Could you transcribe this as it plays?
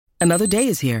Another day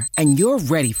is here, and you're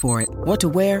ready for it. What to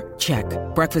wear? Check.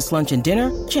 Breakfast, lunch, and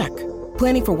dinner? Check.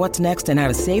 Planning for what's next and how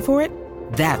to save for it?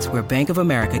 That's where Bank of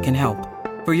America can help.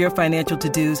 For your financial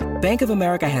to-dos, Bank of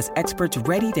America has experts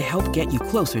ready to help get you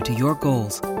closer to your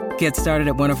goals. Get started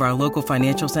at one of our local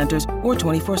financial centers or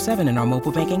 24/7 in our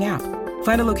mobile banking app.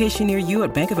 Find a location near you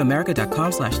at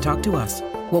bankofamerica.com/talktous.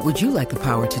 What would you like the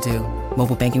power to do?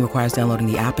 Mobile banking requires downloading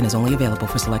the app and is only available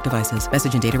for select devices.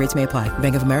 Message and data rates may apply.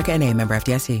 Bank of America N.A., member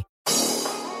FDIC.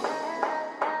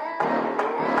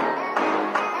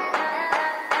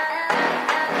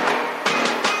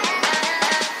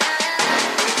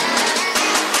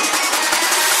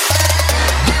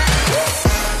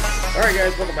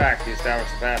 Welcome back to the Establish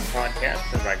the Pass podcast,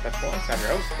 presented by Clutch Points. I'm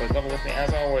your host, Blake Lovell. With me,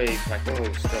 as always, my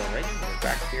co-host, Dylan Reagan. We're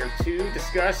back here to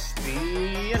discuss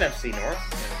the NFC North.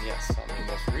 And yes, on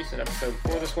the most recent episode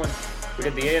before this one, we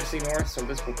did the AFC North, so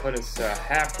this will put us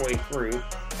halfway through,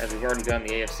 as we've already done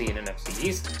the AFC and NFC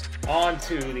East, on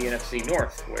to the NFC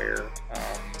North, where,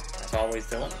 as always,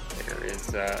 Dylan, there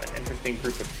is an interesting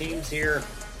group of teams here.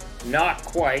 Not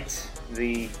quite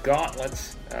the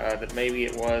gauntlet that maybe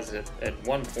it was at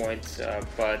one point,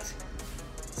 but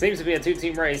seems to be a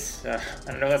two-team race.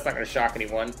 I know that's not going to shock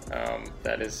anyone.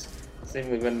 That has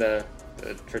seemingly been the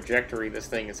trajectory this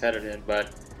thing is headed in, but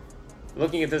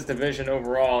looking at this division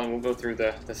overall, and we'll go through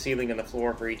the ceiling and the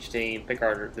floor for each team, pick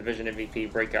our division MVP,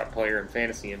 breakout player, and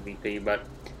fantasy MVP, but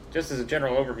just as a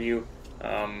general overview,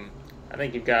 I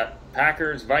think you've got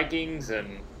Packers, Vikings,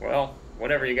 and, well,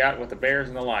 whatever you got with the Bears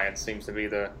and the Lions seems to be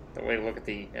the way to look at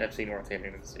the NFC North heading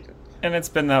into the season. And it's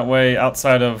been that way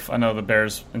outside of, I know the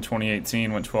Bears in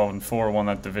 2018 went 12-4, won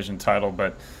that division title,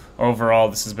 but overall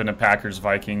this has been a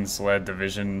Packers-Vikings-led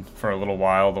division for a little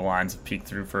while. The Lions have peeked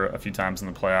through for a few times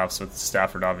in the playoffs with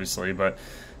Stafford, obviously, but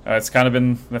it's kind of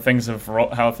been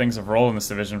how things have rolled in this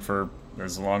division for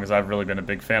as long as I've really been a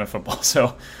big fan of football.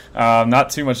 So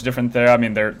not too much different there. I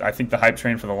mean, I think the hype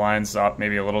train for the Lions is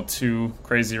maybe a little too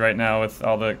crazy right now with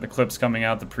all the clips coming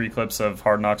out, the pre-clips of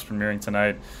Hard Knocks premiering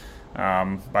tonight.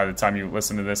 By the time you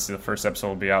listen to this, the first episode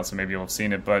will be out, so maybe you'll have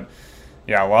seen it. But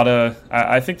yeah,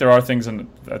 I think there are things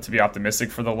to be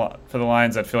optimistic for the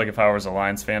Lions. I'd feel like if I was a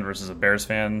Lions fan versus a Bears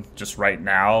fan just right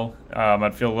now,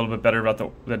 I'd feel a little bit better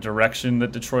about the direction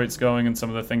that Detroit's going and some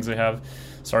of the things they have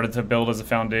started to build as a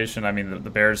foundation. I mean, the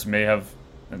Bears may have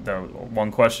the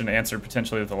one question answered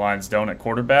potentially that the Lions don't at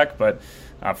quarterback, but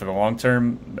for the long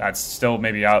term, that's still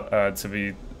maybe out to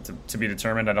be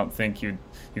determined. I don't think you'd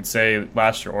say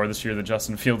last year or this year that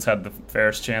Justin Fields had the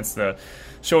fairest chance to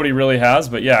show what he really has.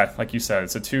 But yeah, like you said,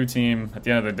 it's a two-team. At the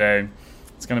end of the day,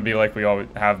 it's going to be like we always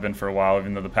have been for a while,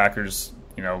 even though the Packers,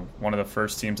 one of the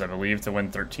first teams, I believe, to win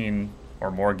 13 or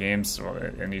more games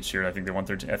in each year. I think they won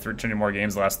 13 or more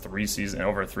games the last 3 seasons,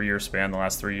 over a 3-year span the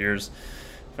last 3 years.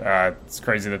 It's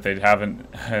crazy that they haven't,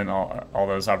 in all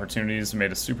those opportunities,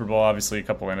 made a Super Bowl. Obviously, a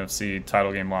couple NFC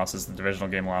title game losses, the divisional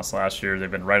game loss last year. They've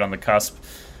been right on the cusp.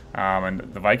 And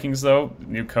the Vikings, though,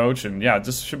 new coach, and yeah,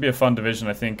 just should be a fun division.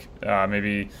 I think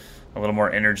maybe a little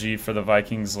more energy for the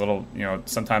Vikings.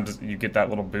 Sometimes you get that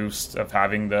little boost of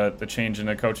having the change in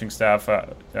the coaching staff.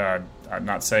 I'm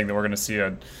not saying that we're going to see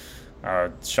a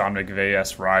Sean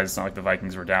McVay-esque rise. It's not like the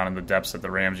Vikings were down in the depths that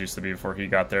the Rams used to be before he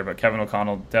got there, but Kevin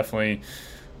O'Connell definitely,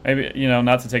 maybe,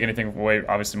 not to take anything away.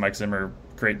 Obviously, Mike Zimmer,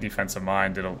 great defensive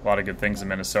mind, did a lot of good things in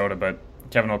Minnesota, but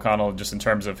Kevin O'Connell, just in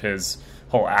terms of his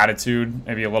whole attitude,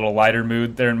 maybe a little lighter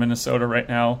mood there in Minnesota right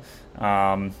now.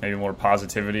 Maybe more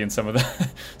positivity in some of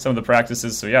the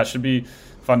practices. So yeah, it should be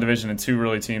a fun division, and two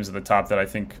really teams at the top that I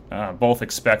think both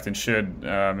expect and should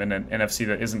in an NFC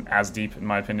that isn't as deep, in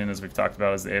my opinion, as we've talked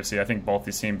about as the AFC. I think both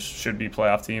these teams should be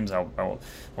playoff teams.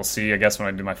 We'll see, I guess, when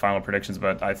I do my final predictions,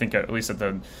 but I think at least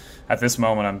at this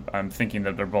moment, I'm thinking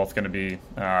that they're both going to be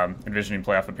envisioning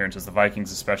playoff appearances. The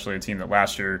Vikings, especially, a team that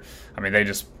last year, they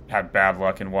just had bad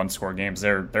luck in one-score games.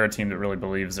 They're a team that really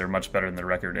believes they're much better than their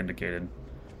record indicated.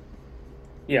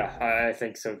 Yeah, I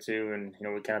think so too. And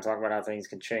we kind of talk about how things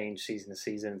can change season to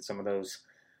season. Some of those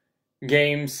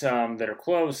games that are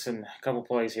close, and a couple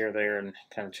plays here or there, and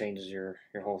kind of changes your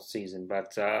whole season.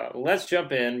 But let's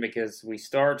jump in, because we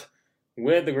start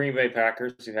with the Green Bay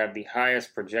Packers, who have the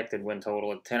highest projected win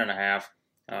total at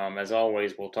 10.5. As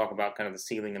always, we'll talk about kind of the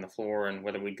ceiling and the floor and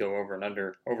whether we go over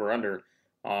under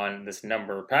on this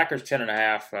number. Packers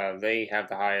 10.5. They have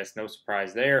the highest. No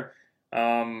surprise there.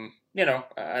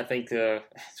 I think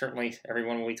certainly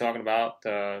everyone will be talking about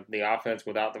the offense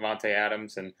without Devontae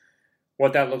Adams and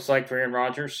what that looks like for Aaron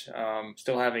Rodgers.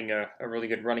 Still having a really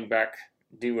good running back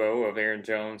duo of Aaron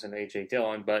Jones and A.J.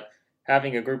 Dillon, but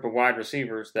having a group of wide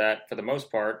receivers that, for the most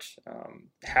part,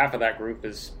 half of that group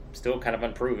is still kind of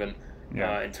unproven.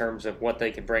 in terms of what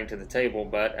they can bring to the table.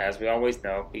 But as we always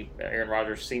know, Aaron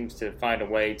Rodgers seems to find a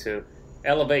way to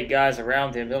elevate guys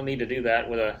around him. He'll need to do that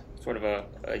with a sort of a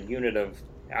unit of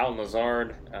Allen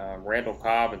Lazard, Randall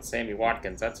Cobb, and Sammy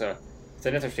Watkins. It's an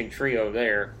interesting trio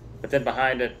there. But then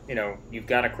behind it, you've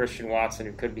got a Christian Watson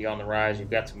who could be on the rise.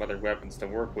 You've got some other weapons to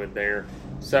work with there.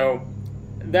 So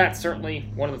that's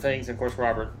certainly one of the things. Of course,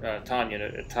 Robert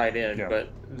Tonyan at tight end. Yeah. But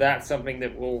that's something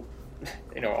that will,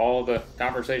 all the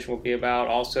conversation will be about.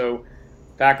 Also,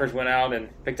 Packers went out and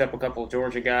picked up a couple of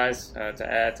Georgia guys to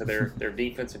add to their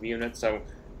defensive unit. So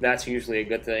that's usually a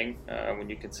good thing when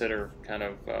you consider kind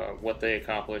of what they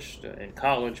accomplished in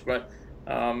college. But,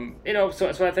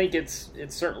 so I think it's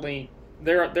certainly –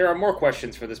 There are more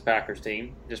questions for this Packers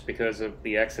team just because of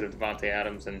the exit of Devontae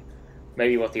Adams and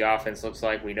maybe what the offense looks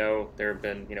like. We know there have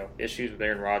been issues with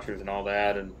Aaron Rodgers and all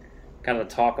that, and kind of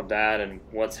the talk of that and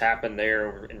what's happened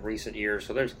there in recent years.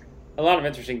 So there's a lot of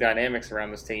interesting dynamics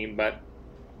around this team. But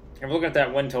if we're looking at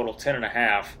that win total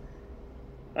 10.5,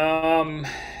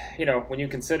 when you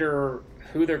consider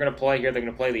who they're going to play here, they're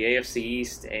going to play the AFC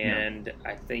East, and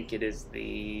I think it is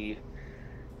the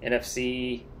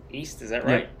NFC East, is that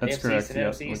right? Yeah, that's AFC correct. East and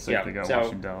NFC East? Looks like they got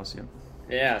Washington, Dallas,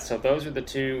 Yeah, so those are the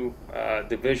two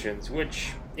divisions,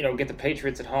 which, get the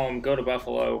Patriots at home, go to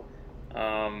Buffalo.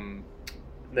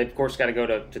 They've, of course, got to go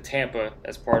to Tampa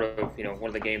as part of, one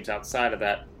of the games outside of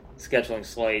that scheduling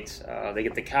slate. They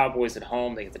get the Cowboys at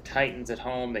home. They get the Titans at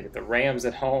home. They get the Rams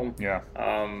at home. Yeah.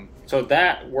 So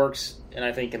that works, and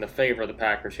I think, in the favor of the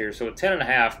Packers here. So at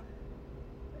 10.5,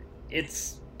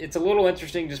 it's a little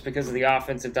interesting just because of the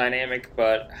offensive dynamic,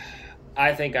 but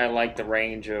I think I like the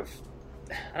range of,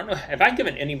 I don't know, have I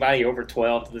given anybody over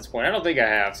 12 to this point? I don't think I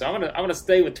have, so I'm gonna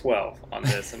stay with 12 on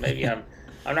this, and maybe I'm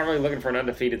not really looking for an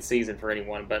undefeated season for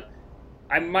anyone, but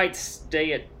I might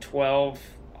stay at 12,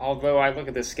 although I look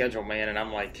at this schedule, man, and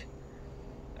I'm like,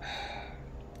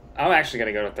 I'm actually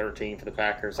going to go to 13 for the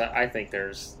Packers. I think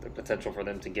there's the potential for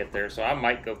them to get there, so I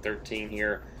might go 13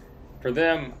 here. For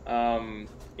them,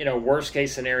 worst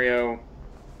case scenario,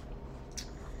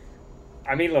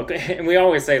 I mean, look, and we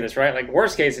always say this, right? Like,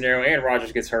 worst case scenario, Aaron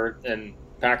Rodgers gets hurt and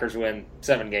Packers win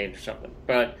 7 games or something.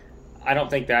 But I don't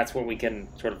think that's what we can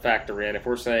sort of factor in. If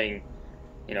we're saying,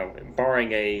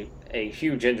 barring a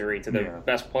huge injury to the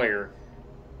best player,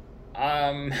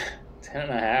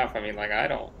 10.5, I mean, like,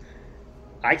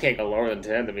 I can't go lower than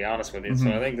 10, to be honest with you. Mm-hmm.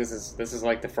 So I think this is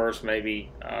like the first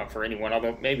maybe for anyone,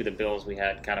 although maybe the Bills we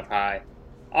had kind of high.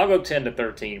 I'll go 10 to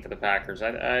 13 for the Packers.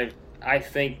 I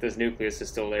think this nucleus is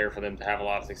still there for them to have a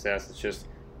lot of success. It's just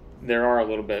there are a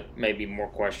little bit maybe more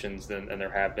questions than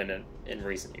there have been in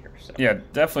recent years. So. Yeah,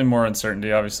 definitely more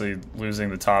uncertainty. Obviously, losing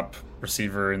the top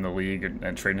receiver in the league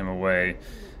and trading him away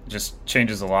just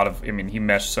changes a lot of. I mean, he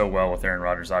meshed so well with Aaron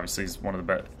Rodgers. Obviously, he's one of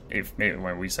the best.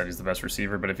 When we said he's the best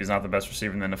receiver, but if he's not the best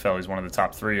receiver in the NFL, he's one of the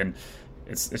top 3. And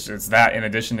it's that in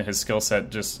addition to his skill set,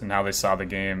 just and how they saw the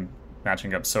game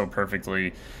matching up so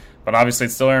perfectly. But obviously,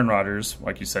 it's still Aaron Rodgers.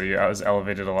 Like you said, he has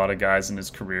elevated a lot of guys in his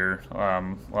career.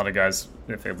 A lot of guys,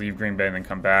 if they leave Green Bay and then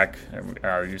come back,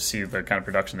 you see the kind of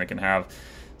production they can have.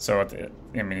 So,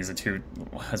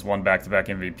 has won back-to-back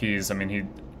MVPs. I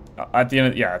mean, at the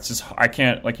end, it's just, I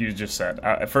can't, like you just said.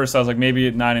 At first, I was like, maybe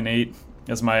at 9-8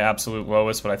 is my absolute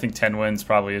lowest, but I think 10 wins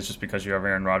probably is just because you have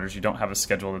Aaron Rodgers. You don't have a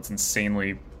schedule that's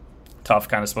insanely tough,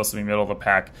 kind of supposed to be middle of the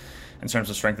pack in terms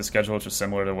of strength of schedule, which is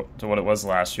similar to what it was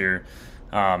last year.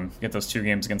 Get those 2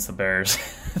 games against the Bears.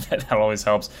 that always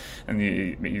helps. And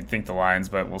you think the Lions,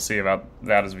 but we'll see about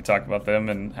that as we talk about them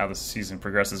and how the season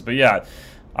progresses. But yeah,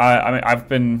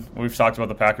 we've talked about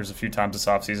the Packers a few times this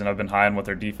offseason. I've been high on what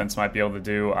their defense might be able to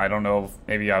do. I don't know,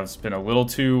 maybe I've been a little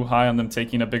too high on them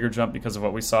taking a bigger jump because of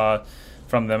what we saw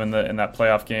from them in that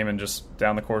playoff game and just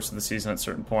down the course of the season at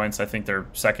certain points. I think their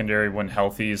secondary, when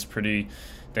healthy, is pretty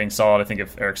dang solid. I think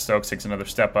if Eric Stokes takes another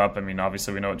step up, I mean,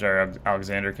 obviously we know what Jair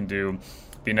Alexander can do.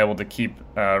 Being able to keep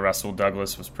Russell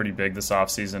Douglas was pretty big this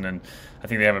offseason, and I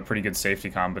think they have a pretty good safety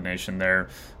combination there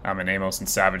in Amos and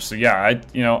Savage. So yeah,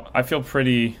 I feel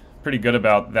pretty good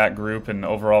about that group and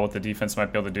overall what the defense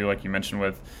might be able to do, like you mentioned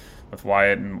with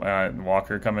Wyatt and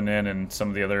Walker coming in and some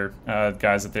of the other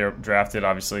guys that they drafted.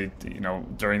 Obviously,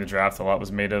 during the draft, a lot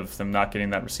was made of them not getting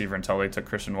that receiver until they took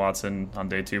Christian Watson on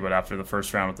day 2, but after the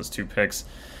first round with those 2 picks,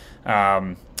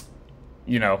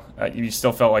 you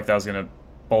still felt like that was going to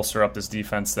bolster up this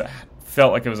defense that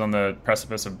felt like it was on the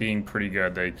precipice of being pretty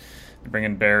good. They bring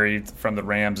in Barry from the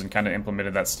Rams and kind of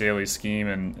implemented that Staley scheme,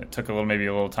 and it took maybe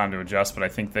a little time to adjust, but I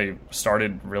think they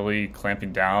started really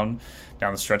clamping down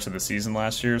the stretch of the season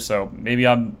last year. So maybe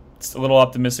I'm a little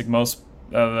optimistic. Most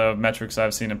the metrics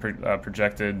I've seen in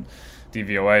projected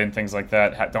DVOA and things like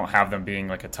that don't have them being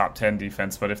like a top 10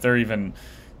 defense. But if they're even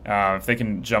if they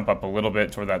can jump up a little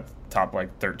bit toward that top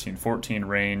like 13, 14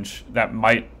 range, that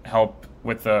might help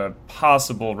with the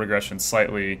possible regression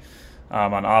slightly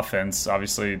on offense.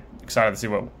 Obviously, excited to see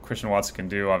what Christian Watson can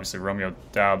do. Obviously, Romeo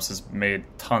Doubs has made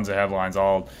tons of headlines.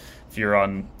 If you're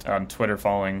on Twitter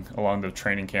following along the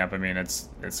training camp, I mean,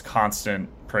 it's constant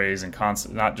praise and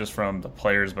constant, not just from the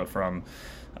players, but from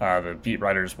the beat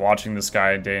writers watching this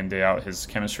guy day in, day out. His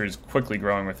chemistry is quickly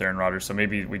growing with Aaron Rodgers, so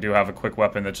maybe we do have a quick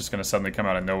weapon that's just going to suddenly come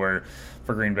out of nowhere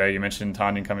for Green Bay. You mentioned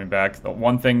Tanyan coming back. The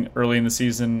one thing early in the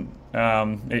season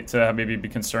to maybe be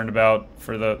concerned about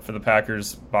for the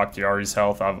Packers, Bakhtiari's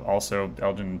health. Also,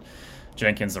 Elgin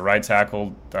Jenkins, the right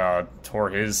tackle, tore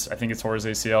his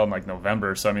ACL in like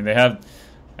November. So I mean, they have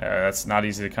that's not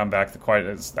easy to come back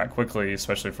that quickly,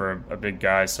 especially for a big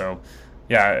guy. So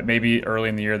yeah, maybe early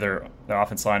in the year the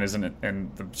offensive line isn't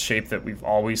in the shape that we've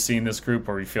always seen this group,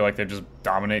 where we feel like they just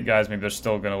dominate guys. Maybe they're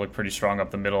still going to look pretty strong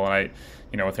up the middle. And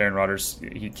with Aaron Rodgers,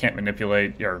 he can't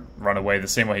manipulate or run away the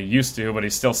same way he used to, but he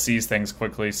still sees things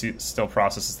quickly, still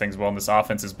processes things well, and this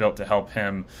offense is built to help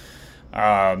him.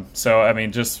 So I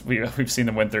mean, we've seen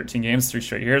them win 13 games 3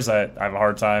 straight years. I have a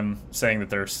hard time saying that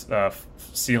their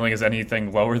ceiling is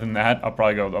anything lower than that. I'll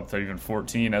probably go up to even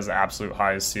 14 as the absolute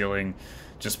highest ceiling,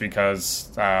 just because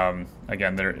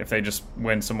again, if they just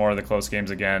win some more of the close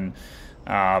games again,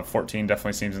 14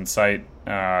 definitely seems in sight.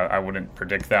 I wouldn't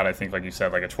predict that. I think, like you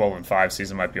said, like a 12-5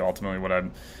 season might be ultimately what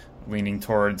I'm leaning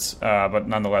towards, but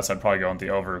nonetheless, I'd probably go on the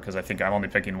over, because I think I'm only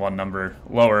picking one number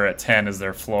lower at 10 as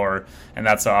their floor, and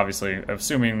that's obviously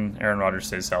assuming Aaron Rodgers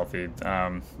stays healthy.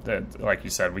 That, like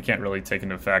you said, we can't really take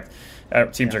into effect.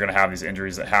 Teams are going to have these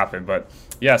injuries that happen, but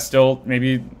yeah, still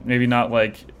maybe not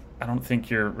like. I don't think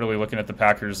you're really looking at the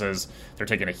Packers as they're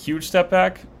taking a huge step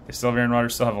back. They still have Aaron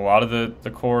Rodgers, still have a lot of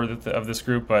the core of this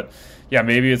group, but yeah,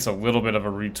 maybe it's a little bit of a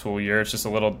retool year. It's just a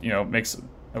little, makes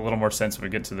a little more sense when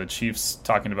we get to the Chiefs,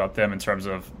 talking about them in terms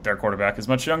of their quarterback is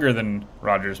much younger than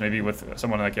Rodgers. Maybe with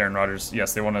someone like Aaron Rodgers,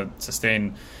 yes, they want to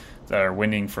sustain their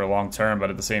winning for a long term, but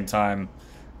at the same time,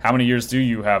 how many years do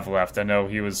you have left? I know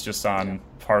he was just on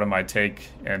Part of My Take,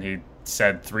 and he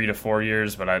said 3 to 4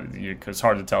 years, but it's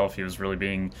hard to tell if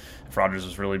Rodgers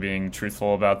was really being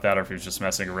truthful about that, or if he was just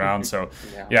messing around. So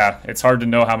yeah, it's hard to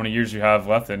know how many years you have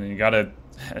left, and you gotta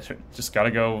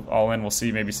go all in. We'll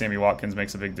see. Maybe Sammy Watkins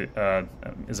makes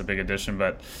is a big addition,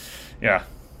 but yeah.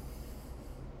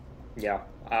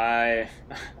 I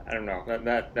don't know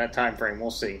that time frame. We'll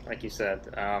see. Like you said,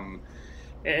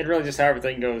 it really just how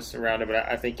everything goes around it. But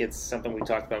I think it's something we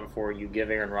talked about before. You give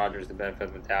Aaron Rodgers the benefit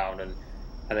of the doubt, and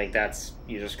I think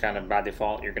you just kind of by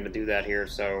default you're going to do that here.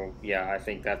 So yeah, I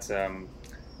think that's.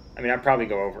 I'd probably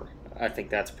go over. I think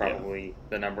that's probably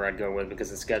the number I'd go with, because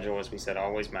the schedule, as we said,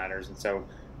 always matters, and so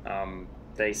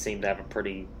they seem to have a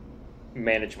pretty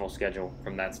manageable schedule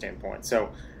from that standpoint.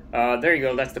 So there you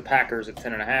go. That's the Packers at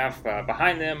 10.5.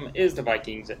 Behind them is the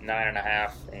Vikings at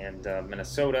 9.5, and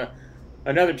Minnesota,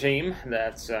 another team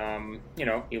that's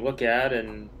you look at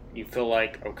and you feel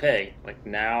like, okay, like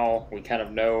now we kind of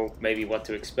know maybe what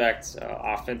to expect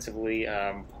offensively.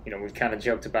 We've kind of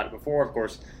joked about it before, of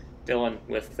course. Dylan,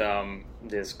 with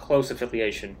this close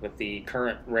affiliation with the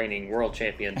current reigning world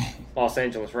champion Los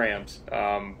Angeles Rams,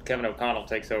 Kevin O'Connell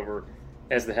takes over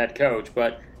as the head coach.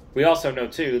 But we also know,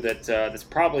 too, that this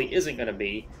probably isn't going to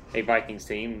be a Vikings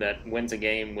team that wins a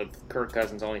game with Kirk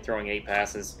Cousins only throwing 8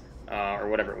 passes or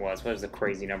whatever it was. What was the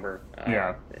crazy number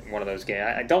in one of those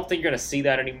games? I don't think you're going to see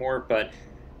that anymore, but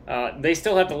they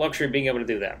still have the luxury of being able to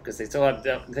do that, because they still have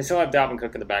Dalvin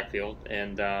Cook in the backfield,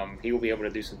 and he will be able to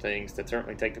do some things to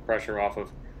certainly take the pressure off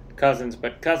of Cousins.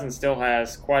 But Cousins still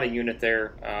has quite a unit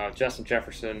there. Justin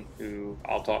Jefferson, who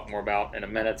I'll talk more about in a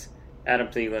minute. Adam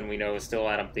Thielen, we know, is still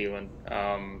Adam Thielen.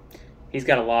 He's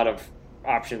got a lot of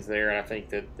options there, and I think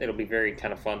that it'll be very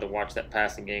kind of fun to watch that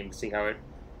passing game to see how it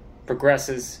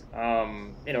progresses,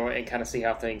 and kind of see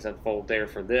how things unfold there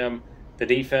for them. The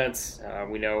defense,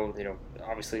 we know,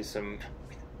 obviously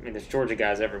there's Georgia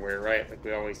guys everywhere, right? Like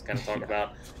we always kind of talk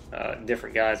about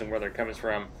different guys and where they're coming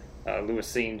from.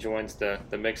 Lewis Cine joins the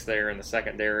mix there in the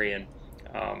secondary, and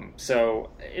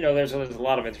so there's a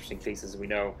lot of interesting pieces we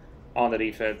know on the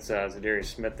defense. Zadarius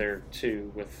Smith there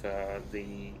too with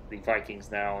the Vikings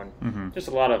now, and just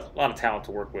a lot of talent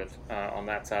to work with on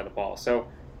that side of the ball. So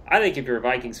I think if you're a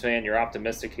Vikings fan, you're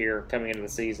optimistic here coming into the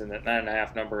season. That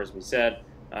 9.5 number, as we said,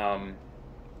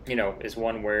 is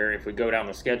one where if we go down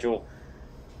the schedule,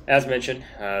 as mentioned,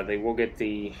 they will get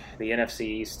the NFC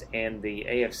East and the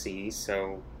AFC East.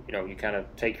 So you kind of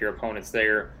take your opponents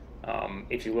there.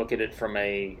 If you look at it from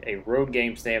a road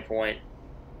game standpoint,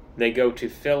 They go to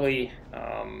Philly,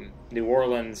 New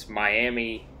Orleans,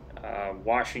 Miami,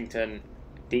 Washington,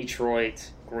 Detroit,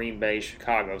 Green Bay,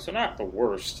 Chicago. So not the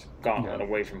worst gauntlet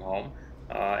away from home.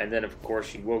 And then, of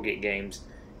course, you will get games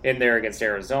in there against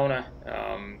Arizona,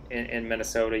 in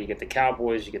Minnesota. You get the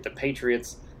Cowboys, you get the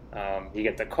Patriots, you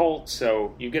get the Colts.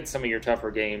 So you get some of your tougher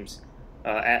games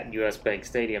at U.S. Bank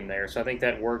Stadium there. So I think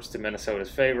that works to Minnesota's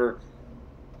favor.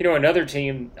 Another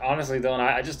team, honestly, though, and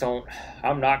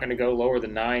I'm not going to go lower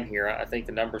than 9 here. I think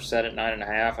the number's set at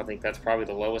 9.5. I think that's probably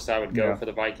the lowest I would go for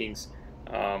the Vikings.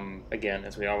 Again,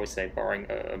 as we always say, barring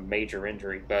a major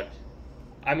injury. But,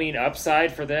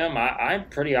 upside for them, I'm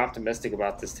pretty optimistic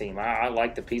about this team. I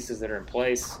like the pieces that are in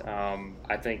place.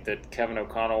 I think that Kevin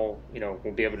O'Connell,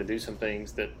 will be able to do some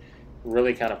things that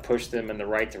really kind of push them in the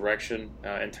right direction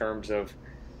in terms of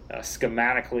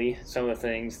schematically some of the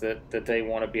things that they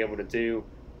want to be able to do.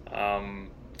 I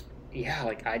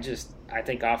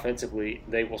think offensively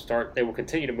they will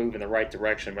continue to move in the right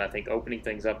direction, but I think opening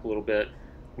things up a little bit.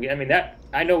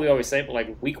 I know we always say, but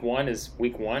like week 1 is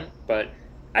week 1, but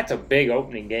that's a big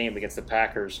opening game against the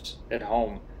Packers at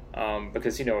home.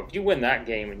 Because, if you win that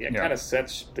game, it kind of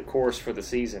sets the course for the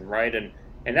season, right? And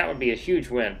that would be a huge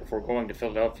win before going to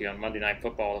Philadelphia on Monday Night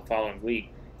Football the following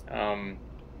week.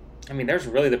 There's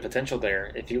really the potential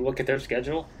there. If you look at their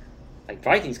schedule,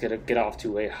 Vikings going to get off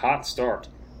to a hot start.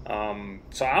 So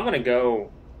I'm going to go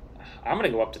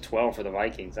up to 12 for the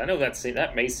Vikings. I know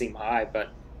that may seem high, but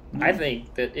I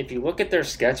think that if you look at their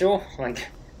schedule, I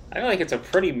feel like it's a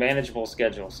pretty manageable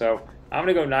schedule. So I'm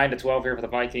going to go 9 to 12 here for the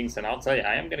Vikings, and I'll tell you,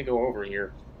 I am going to go over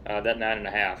here that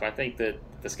 9.5. I think that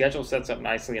the schedule sets up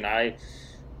nicely, and I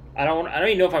don't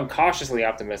even know if I'm cautiously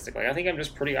optimistic. I think I'm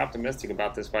just pretty optimistic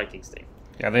about this Vikings team.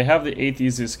 Yeah, they have the 8th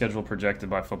easiest schedule projected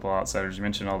by Football Outsiders. You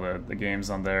mentioned all the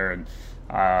games on there, and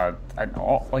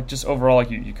just overall,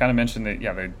 you kind of mentioned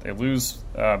that they lose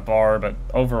Barr, but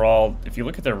overall, if you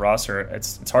look at their roster,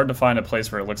 it's hard to find a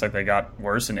place where it looks like they got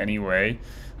worse in any way.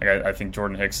 I think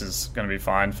Jordan Hicks is going to be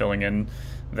fine filling in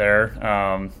there.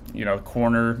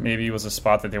 Corner maybe was a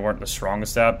spot that they weren't the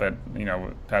strongest at, but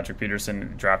Patrick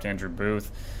Peterson draft Andrew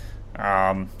Booth.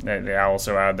 They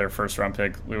also add their first round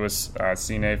pick Louis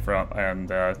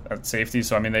Cine at safety.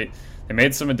 So they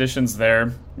made some additions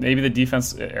there. Maybe the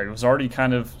defense it was already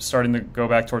kind of starting to go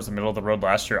back towards the middle of the road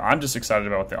last year. I'm just excited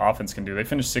about what the offense can do. They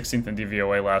finished 16th in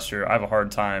DVOA last year. I have a hard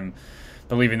time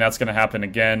believing that's going to happen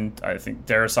again. I think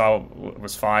Darrisaw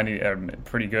was fine,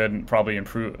 pretty good, and probably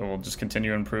will just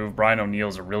continue to improve. Brian O'Neill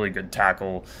is a really good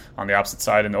tackle on the opposite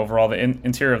side, and overall the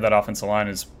interior of that offensive line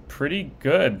is pretty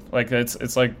good.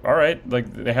 It's all right.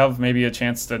 They have maybe a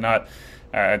chance to not.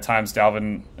 At times,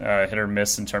 Dalvin hit or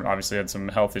miss in terms. Obviously, had some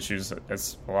health issues,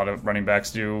 as a lot of running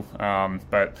backs do.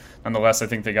 But nonetheless, I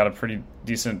think they got a pretty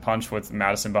decent punch with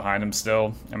Madison behind him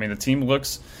still. The team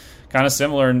looks kind of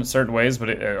similar in certain ways,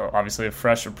 but obviously a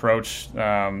fresh approach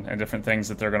and different things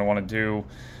that they're going to want to do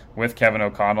with Kevin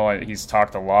O'Connell. He's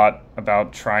talked a lot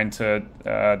about trying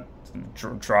to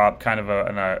drop kind of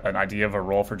an idea of a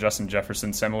role for Justin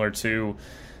Jefferson, similar to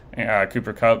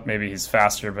Cooper Kupp. Maybe he's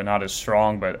faster but not as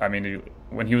strong, but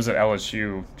when he was at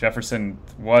LSU, Jefferson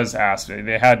was asked,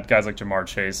 they had guys like Jamar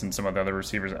Chase and some of the other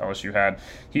receivers that LSU had.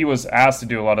 He was asked to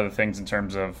do a lot of the things in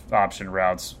terms of option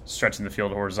routes, stretching the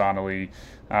field horizontally,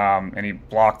 and he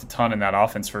blocked a ton in that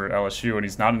offense for LSU, and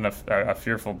he's not a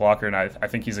fearful blocker, and I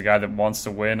think he's a guy that wants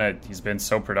to win. He's been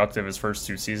so productive his first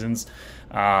 2 seasons.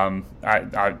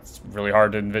 It's really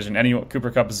hard to envision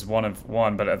Cooper Kupp is one of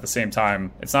one, but at the same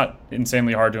time, it's not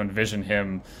insanely hard to envision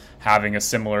him having a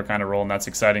similar kind of role, and that's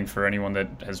exciting for anyone that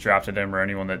has drafted him or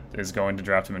anyone that is going to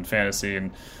draft him in fantasy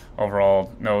and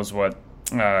overall knows what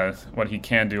he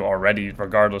can do already,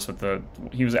 regardless.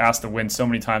 He was asked to win so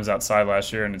many times outside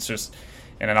last year, and it's just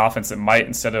in an offense that might,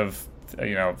 instead of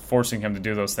forcing him to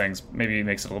do those things, maybe it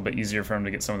makes it a little bit easier for him to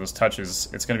get some of those touches.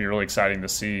 It's going to be really exciting to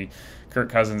see Kirk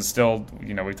Cousins still,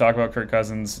 we talk about Kirk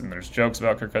Cousins and there's jokes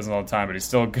about Kirk Cousins all the time, but he's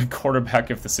still a good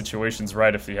quarterback if the situation's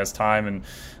right, if he has time, and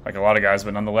like a lot of guys,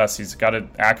 but nonetheless, he's got an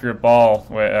accurate ball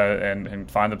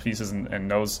and find the pieces and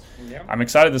knows. Yeah. I'm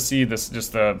excited to see this,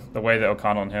 just the way that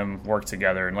O'Connell and him work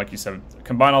together. And like you said,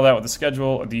 combine all that with the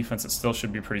schedule, a defense that still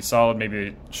should be pretty solid,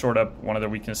 maybe short up one of their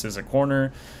weaknesses at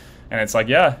corner. And it's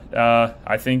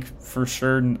I think for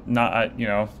sure not,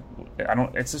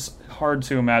 it's just hard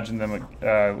to imagine them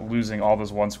losing all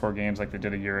those one-score games like they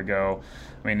did a year ago.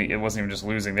 It wasn't even just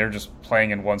losing. They're just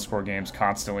playing in one-score games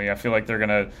constantly. I feel like they're going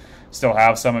to still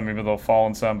have some, and maybe they'll fall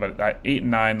in some, but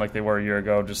 8-9 like they were a year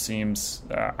ago just seems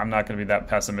I'm not going to be that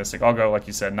pessimistic. I'll go, like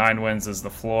you said, 9 wins is the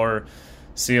floor.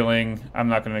 ceiling, I'm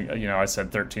not going to, I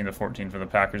said 13 to 14 for the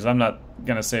Packers. I'm not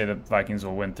going to say that Vikings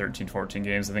will win 13, 14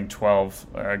 games. I think 12,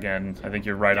 again, I think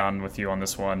you're right on with you on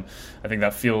this one. I think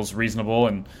that feels reasonable.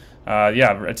 And,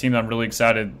 a team that I'm really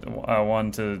excited,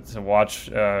 to watch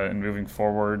and moving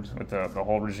forward with the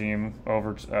whole regime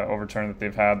overturn that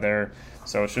they've had there.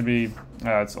 So it should be,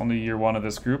 it's only year one of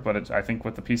this group, but I think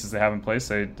with the pieces they have in place,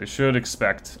 they should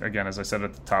expect, again, as I said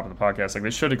at the top of the podcast,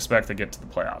 they should expect to get to the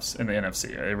playoffs in the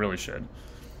NFC. They really should.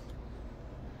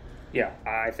 Yeah,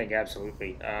 I think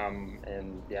absolutely.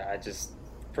 I just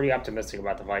pretty optimistic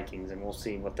about the Vikings, and we'll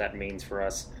see what that means for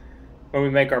us when we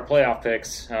make our playoff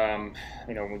picks, when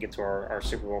we get to our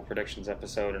Super Bowl predictions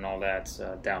episode and all that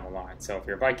down the line. So if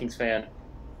you're a Vikings fan,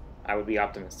 I would be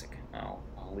optimistic. I'll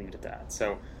leave it at that.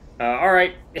 So, all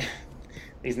right.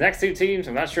 These next two teams,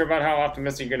 I'm not sure about how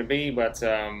optimistic you're going to be, but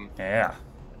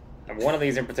one of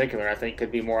these in particular I think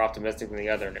could be more optimistic than the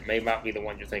other, and it may not be the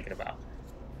one you're thinking about.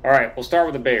 All right, we'll start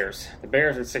with the Bears. The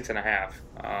Bears are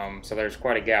 6.5. So there's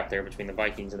quite a gap there between the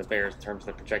Vikings and the Bears in terms of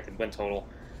the projected win total.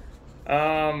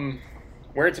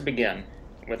 Where to begin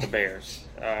with the Bears?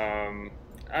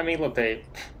 Look,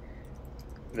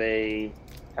 they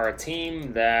are a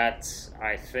team that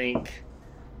I think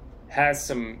has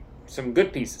some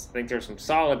good pieces. I think there's some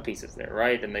solid pieces there,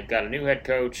 right? And they've got a new head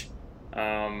coach,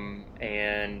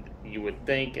 and you would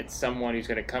think it's someone who's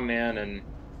going to come in and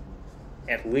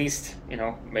at least,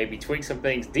 maybe tweak some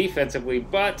things defensively,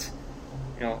 but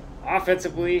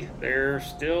offensively, they're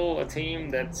still a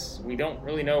team we don't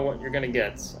really know what you're going to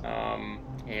get.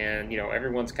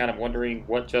 Everyone's kind of wondering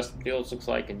what Justin Fields looks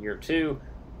like in year two.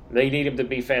 They need him to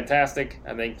be fantastic,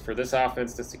 I think, for this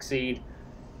offense to succeed,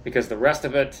 because the rest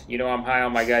of it, I'm high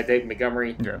on my guy, David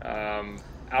Montgomery. Yeah.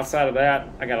 Outside of that,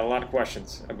 I got a lot of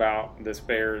questions about this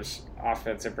Bears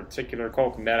offense in particular.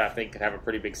 Cole Kmet, I think, could have a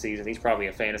pretty big season. He's probably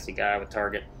a fantasy guy with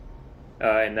target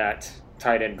in that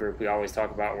tight end group we always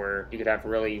talk about, where you could have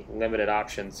really limited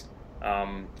options.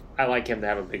 I like him to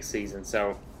have a big season,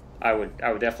 so I would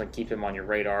definitely keep him on your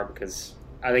radar, because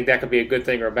I think that could be a good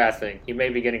thing or a bad thing. He may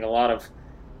be getting a lot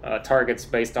of targets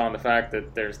based on the fact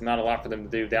that there's not a lot for them to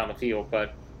do down the field,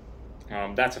 but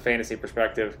that's a fantasy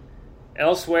perspective.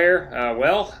 Elsewhere,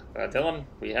 Dylan,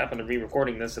 we happen to be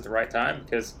recording this at the right time,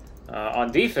 because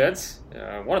on defense,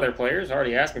 one of their players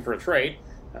already asked me for a trade.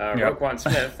 Roquan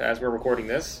Smith, as we're recording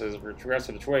this, has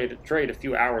requested a trade a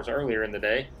few hours earlier in the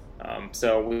day.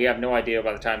 So we have no idea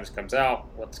by the time this comes out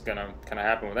what's going to kind of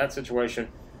happen with that situation.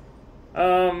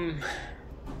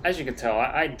 As you can tell,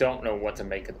 I don't know what to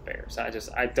make of the Bears.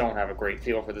 I don't have a great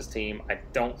feel for this team. I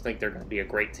don't think they're going to be a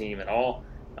great team at all.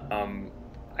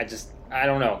 I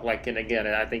don't know. And again,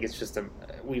 I think it's just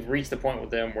we've reached a point with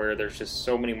them where there's just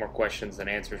so many more questions than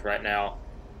answers right now.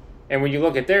 And when you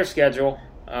look at their schedule,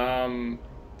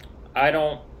 I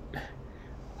don't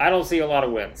see a lot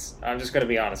of wins. I'm just going to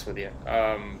be honest with you.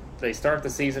 They start the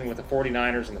season with the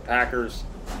 49ers and the Packers.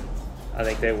 I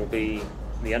think they will be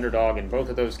the underdog in both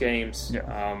of those games.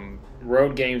 Yeah.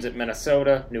 Road games at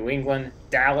Minnesota, New England,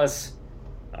 Dallas,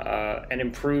 an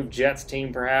improved Jets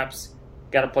team perhaps.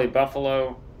 Got to play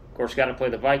Buffalo. Of course, got to play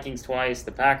the Vikings twice,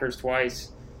 the Packers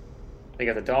twice. They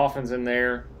got the Dolphins in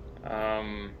there.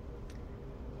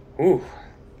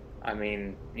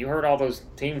 You heard all those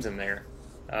teams in there.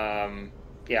 I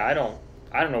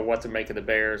don't know what to make of the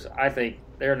Bears. I think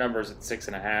their number's at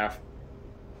 6.5.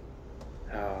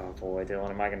 Oh boy,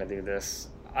 Dylan, am I going to do this?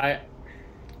 They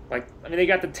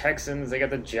got the Texans, they got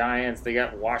the Giants, they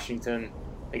got Washington,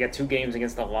 they got 2 games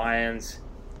against the Lions.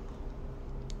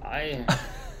 I'm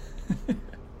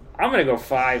going to go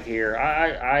 5 here.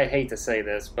 I hate to say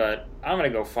this, but I'm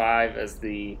going to go 5 as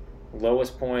the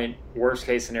lowest point, worst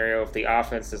case scenario if the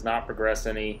offense does not progress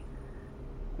any.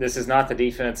 This is not the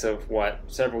defense of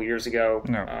several years ago.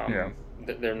 No,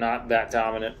 They're not that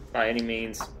dominant by any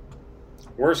means.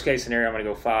 Worst case scenario, I'm going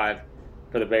to go 5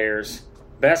 for the Bears.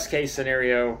 Best case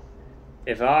scenario,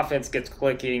 if the offense gets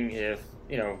clicking, if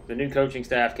the new coaching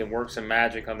staff can work some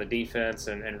magic on the defense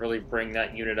and really bring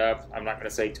that unit up. I'm not going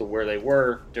to say to where they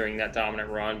were during that dominant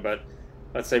run, but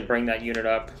let's say bring that unit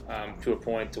up to a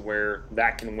point to where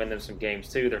that can win them some games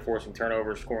too. They're forcing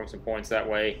turnovers, scoring some points that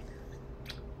way.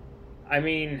 I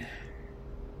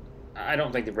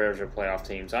don't think the Bears are playoff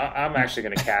teams. I'm actually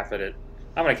going to cap it at.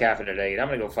 I'm going to cap it at 8. I'm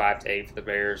going to go 5 to 8 for the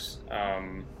Bears.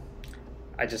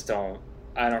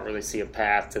 I don't really see a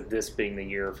path to this being the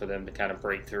year for them to kind of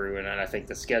break through. And I think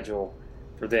the schedule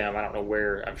for them, I don't know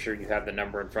where. I'm sure you have the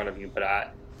number in front of you,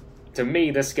 but to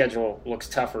me, this schedule looks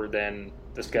tougher than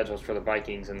the schedules for the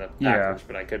Vikings and the Packers.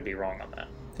 But I could be wrong on that.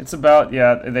 It's about,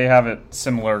 they have it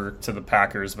similar to the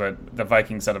Packers, but the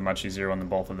Vikings had a much easier one than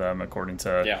both of them, according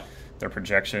to their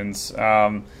projections.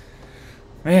 Man,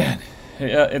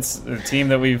 yeah, it's a team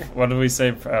that what did we say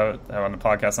on the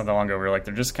podcast not that long ago? We were like,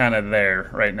 they're just kind of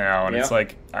there right now, and it's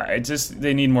like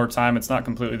they need more time. It's not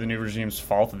completely the new regime's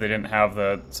fault that they didn't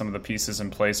have some of the pieces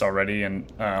in place already,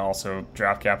 and also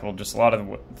draft capital. Just a lot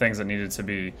of things that needed to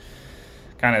be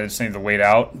kind of just need to wait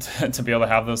out to be able to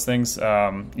have those things.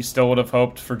 You still would have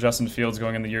hoped for Justin Fields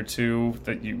going into year 2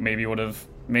 that you maybe would have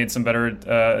made some better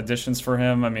additions for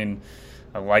him. I mean,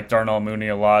 I like Darnell Mooney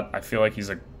a lot. I feel like he's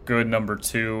a good number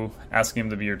 2. Asking him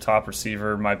to be your top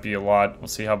receiver might be a lot. We'll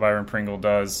see how Byron Pringle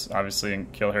does. Obviously,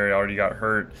 N'Keal Harry already got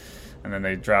hurt, and then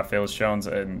they draft Velus Jones,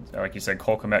 and like you said,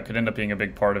 Cole Kmet could end up being a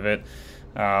big part of it.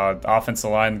 The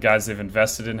offensive line, the guys they've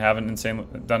invested in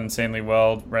haven't done insanely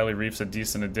well. Riley Reif's a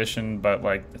decent addition, but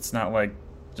like it's not like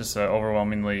just an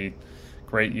overwhelmingly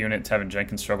great unit. Tevin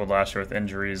Jenkins struggled last year with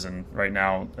injuries, and right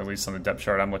now, at least on the depth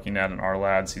chart I'm looking at in our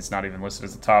lads, he's not even listed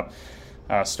as the top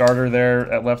starter there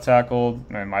at left tackle,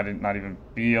 and might not even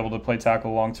be able to play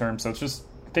tackle long term. So it's just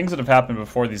things that have happened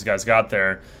before these guys got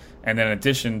there, and then in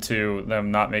addition to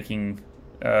them not making,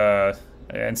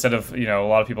 instead of a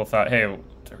lot of people thought, hey,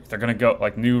 they're going to go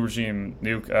like new regime,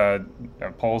 new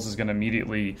Poles is going to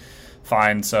immediately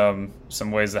find some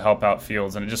ways to help out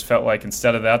Fields, and it just felt like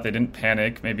instead of that they didn't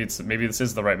panic. Maybe this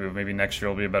is the right move. Maybe next year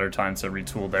will be a better time to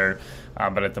retool there.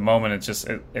 But at the moment,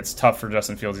 it's tough for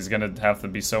Justin Fields. He's going to have to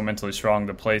be so mentally strong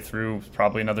to play through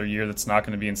probably another year that's not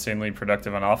going to be insanely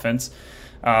productive on offense.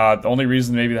 The only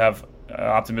reason maybe to have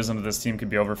optimism that this team could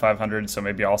be over 500, so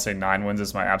maybe I'll say 9 wins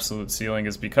is my absolute ceiling,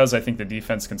 is because I think the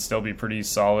defense can still be pretty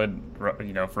solid.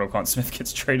 If Roquan Smith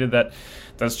gets traded, that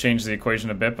does change the equation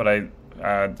a bit, but I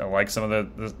like some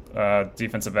of the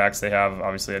defensive backs they have.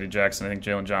 Obviously, Eddie Jackson. I think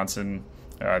Jalen Johnson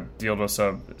dealt with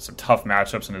some tough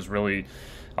matchups and has really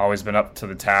always been up to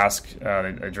the task.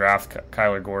 They draft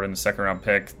Kyler Gordon, the second-round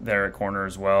pick, there at corner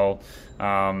as well.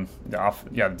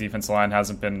 The defensive line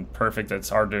hasn't been perfect. It's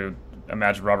hard to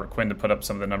imagine Robert Quinn to put up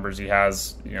some of the numbers he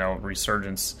has,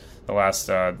 resurgence the last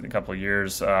couple of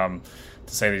years. To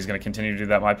say that he's going to continue to do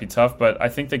that might be tough, but I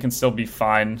think they can still be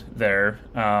fine there.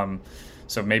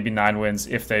 So maybe 9 wins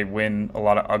if they win a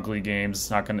lot of ugly games.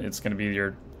 It's going to be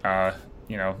your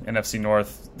NFC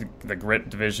North, the grit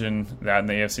division, that in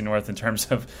the AFC North in terms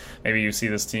of maybe you see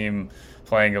this team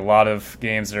playing a lot of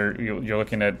games that you're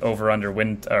looking at over/under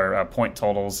win or point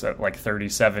totals at like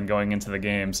 37 going into the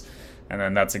games. And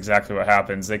then that's exactly what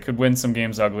happens. They could win some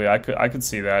games ugly. I could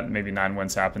see that. Maybe 9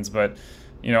 wins happens. But,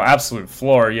 absolute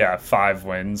floor, 5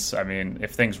 wins. I mean,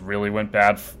 if things really went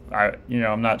bad,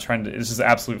 I'm not trying to – this is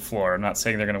absolute floor. I'm not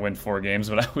saying they're going to win 4 games,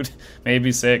 but I would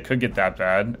maybe say it could get that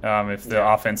bad if the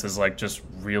offense is, like, just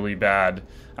really bad.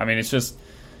 I mean, it's just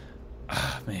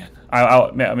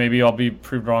maybe I'll be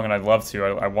proved wrong, and I'd love to.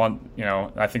 I want –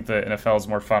 I think the NFL is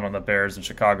more fun when the Bears and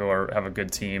Chicago have a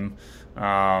good team.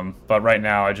 But right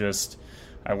now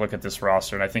I look at this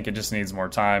roster and I think it just needs more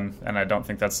time, and I don't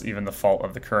think that's even the fault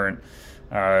of the current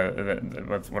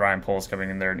with Ryan Poles coming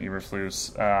in there and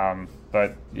Eberflus.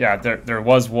 But yeah, there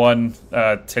was one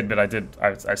tidbit I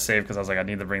saved because I was like, I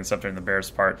need to bring this up during the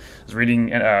Bears part. I was reading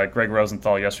Greg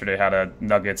Rosenthal yesterday had a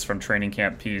Nuggets from training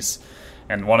camp piece,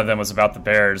 and one of them was about the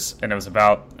Bears, and it was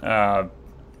about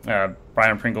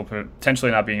Byron Pringle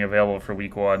potentially not being available for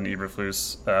Week 1.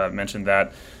 Eberflus mentioned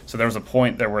that. So there was a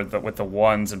point there where with the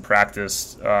ones in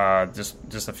practice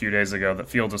just a few days ago that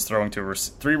Fields was throwing to a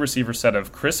 3-receiver set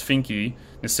of Chris Finke,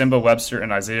 Nisimba Webster,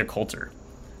 and Isaiah Coulter.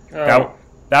 Oh,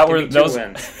 that were those.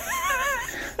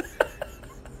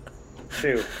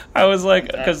 2. I was like,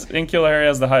 because N'Keal Harry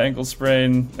has the high ankle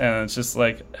sprain, and it's just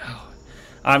like,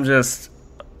 obviously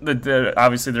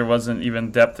there wasn't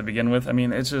even depth to begin with. I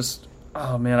mean, it's just.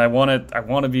 Oh man, I want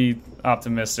to be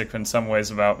optimistic in some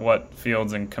ways about what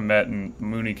Fields and Kmet and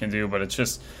Mooney can do, but it's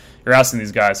just you're asking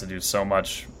these guys to do so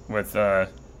much with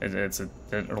it's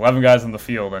 11 guys on the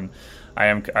field, and I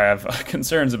have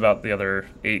concerns about the other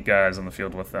 8 guys on the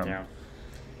field with them.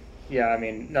 Yeah. I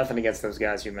mean, nothing against those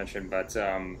guys you mentioned, but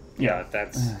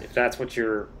if that's what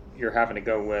you're having to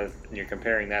go with, and you're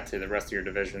comparing that to the rest of your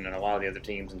division and a lot of the other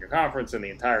teams in your conference and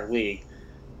the entire league,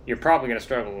 you're probably going to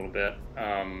struggle a little bit.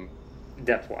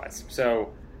 Depth-wise.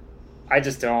 So I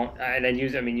just don't. And then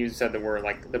you said the word,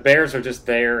 like, the Bears are just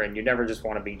there, and you never just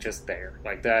want to be just there.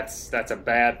 Like, that's a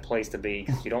bad place to be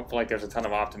because you don't feel like there's a ton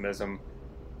of optimism.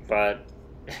 But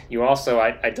you also,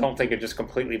 I don't think it just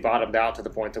completely bottomed out to the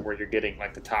point to where you're getting,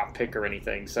 like, the top pick or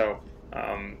anything. So,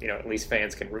 at least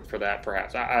fans can root for that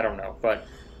perhaps. I don't know. But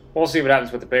we'll see what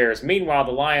happens with the Bears. Meanwhile,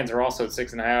 the Lions are also at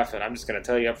 6.5, and I'm just going to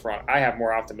tell you up front, I have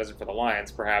more optimism for the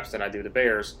Lions perhaps than I do the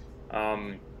Bears.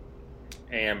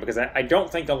 And because I don't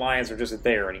think the Lions are just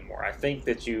there anymore. I think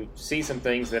that you see some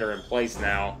things that are in place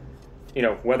now,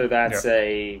 whether that's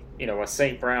a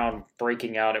St. Brown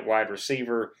breaking out at wide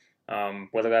receiver,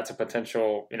 whether that's a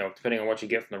potential, depending on what you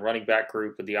get from the running back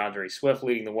group with DeAndre Swift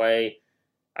leading the way.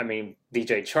 I mean,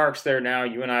 DJ Chark's there now.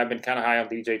 You and I have been kind of high on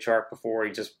DJ Chark before.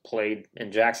 He just played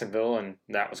in Jacksonville, and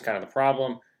that was kind of the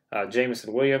problem.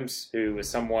 Jameson Williams, who is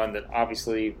someone that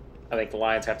obviously I think the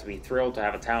Lions have to be thrilled to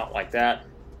have a talent like that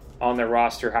on their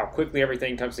roster. How quickly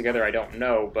everything comes together, I don't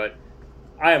know, but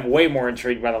I am way more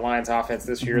intrigued by the Lions offense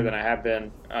this year than I have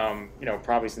been,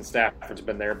 probably since Stafford's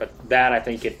been there. But that, I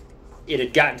think it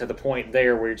had gotten to the point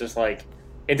there where you're just like,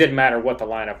 it didn't matter what the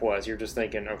lineup was. You're just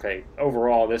thinking, okay,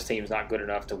 overall, this team's not good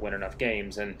enough to win enough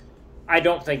games. And I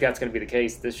don't think that's going to be the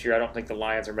case this year. I don't think the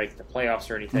Lions are making the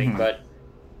playoffs or anything, but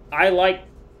I like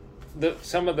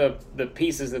some of the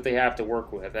pieces that they have to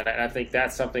work with. And I think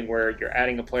that's something where you're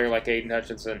adding a player like Aiden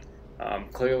Hutchinson.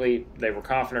 Clearly, they were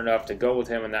confident enough to go with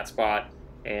him in that spot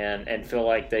and feel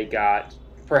like they got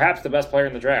perhaps the best player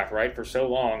in the draft, right? For so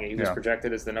long, he was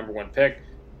projected as the number one pick.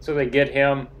 So they get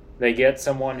him. They get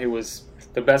someone who was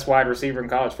the best wide receiver in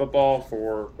college football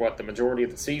for, the majority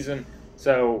of the season.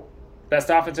 So best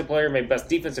offensive player, maybe best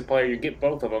defensive player, you get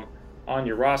both of them on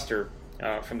your roster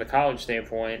from the college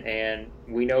standpoint. And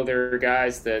we know there are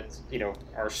guys that,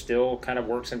 are still kind of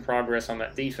works in progress on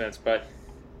that defense. But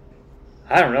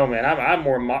I don't know, man. I'm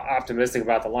more optimistic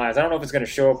about the Lions. I don't know if it's going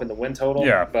to show up in the win total,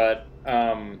 but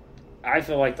I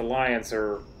feel like the Lions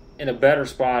are in a better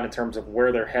spot in terms of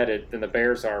where they're headed than the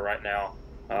Bears are right now.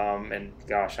 And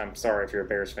gosh, I'm sorry if you're a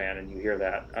Bears fan and you hear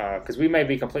that, because we may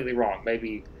be completely wrong.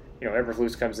 Maybe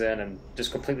Eberflus comes in and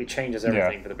just completely changes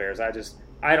everything for the Bears.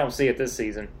 I don't see it this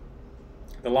season.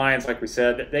 The Lions, like we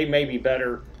said, they may be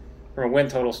better from a win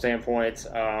total standpoint.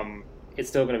 It's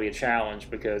still going to be a challenge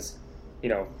because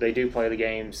they do play the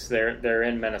games. They're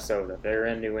in Minnesota, they're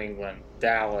in New England,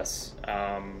 Dallas.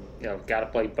 Got to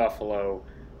play Buffalo.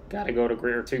 Got to go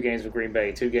to 2 games with Green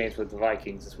Bay, 2 games with the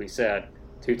Vikings, as we said.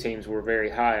 2 teams we're very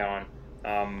high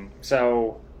on.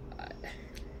 So,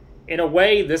 in a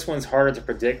way, this one's harder to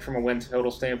predict from a win total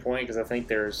standpoint because I think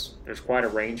there's quite a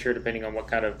range here depending on what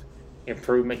kind of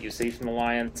improvement you see from the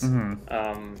Lions. I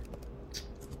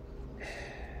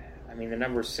mean, the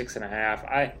number's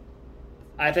 6.5.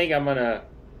 I think I'm gonna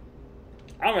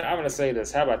say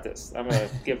this. How about this? I'm gonna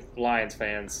give Lions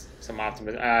fans some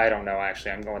optimism. I don't know.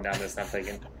 Actually, I'm going down this and I'm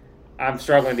thinking I'm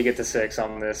struggling to get to 6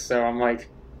 on this. So I'm like,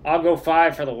 I'll go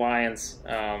 5 for the Lions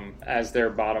as their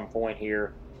bottom point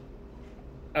here.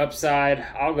 Upside,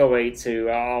 I'll go 8 too.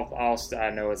 I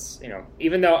know it's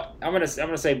even though I'm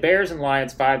gonna say Bears and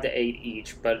Lions 5 to 8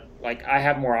 each, but like I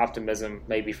have more optimism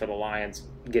maybe for the Lions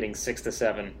getting 6 to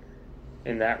 7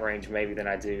 in that range maybe than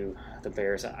I do the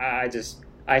Bears. I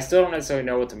still don't necessarily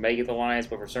know what to make of the Lions,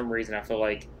 but for some reason I feel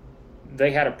like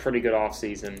they had a pretty good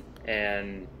offseason,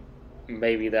 and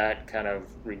maybe that kind of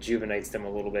rejuvenates them a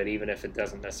little bit, even if it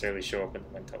doesn't necessarily show up in the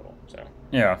win total. So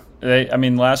yeah,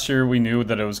 last year we knew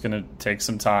that it was going to take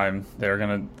some time. They're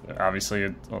going to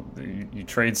obviously you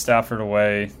trade Stafford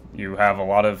away. You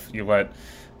let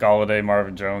Golladay,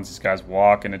 Marvin Jones, these guys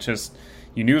walk, and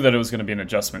you knew that it was going to be an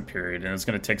adjustment period and it was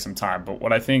going to take some time. But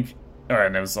what I think,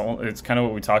 and it's kind of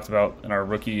what we talked about in our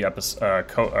rookie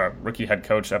head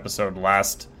coach episode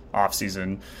last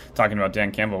offseason, talking about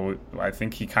Dan Campbell. I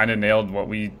think he kind of nailed what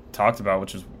we talked about,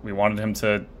 which is we wanted him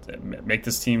to make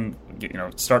this team,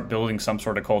 start building some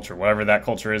sort of culture, whatever that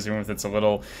culture is, even if it's a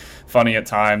little funny at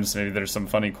times. Maybe there's some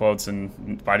funny quotes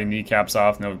and biting kneecaps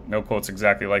off. No quotes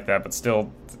exactly like that, but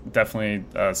still, definitely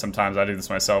sometimes I do this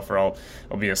myself, where I'll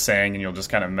be a saying and you'll just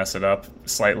kind of mess it up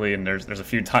slightly. And there's a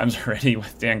few times already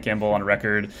with Dan Campbell on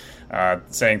record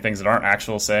saying things that aren't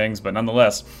actual sayings, but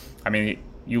nonetheless, I mean,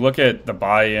 you look at the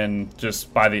buy-in just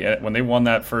when they won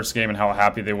that first game and how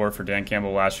happy they were for Dan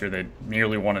Campbell last year. They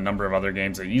nearly won a number of other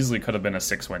games. They easily could have been a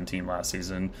 6-win team last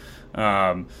season.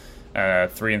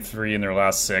 3-3 in their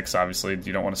last 6. Obviously,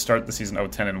 you don't want to start the season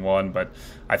 0-10-1, but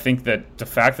I think that the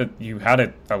fact that you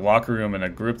had a locker room and a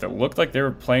group that looked like they were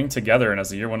playing together, and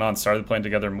as the year went on, started playing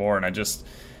together more, and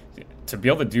to be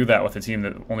able to do that with a team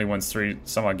that only wins 3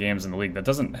 some odd games in the league, that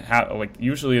doesn't have,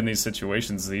 usually in these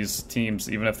situations, these teams,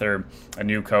 even if they're a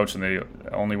new coach and they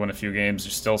only win a few games,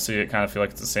 you still see it kind of feel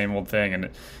like it's the same old thing, and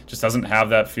it just doesn't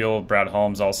have that feel. Brad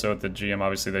Holmes also at the GM,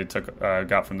 obviously they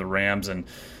got from the Rams, and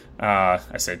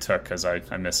I say took because I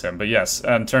miss him. But yes,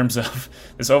 in terms of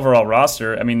this overall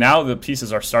roster, I mean, now the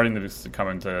pieces are starting to come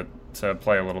into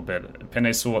play a little bit.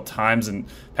 Penei Sewell at times and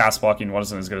pass blocking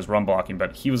wasn't as good as run blocking,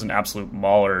 but he was an absolute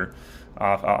mauler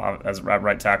as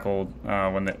right tackle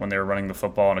when they were running the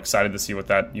football, and excited to see what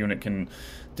that unit can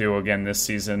do again this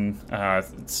season.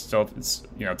 It's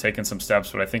taking some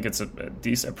steps, but I think it's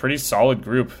a pretty solid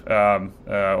group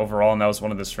overall, and that was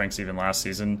one of the strengths even last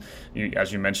season.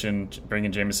 As you mentioned,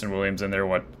 bringing Jameson Williams in there,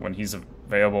 when he's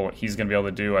available, what he's going to be able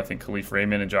to do. I think Khalif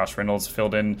Raymond and Josh Reynolds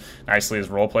filled in nicely as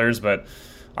role players, but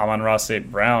Amon-Ra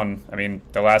St. Brown, I mean,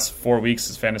 the last 4 weeks,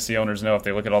 as fantasy owners know, if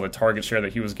they look at all the target share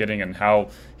that he was getting and how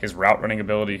his route running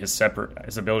ability, his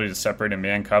ability to separate in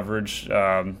man coverage,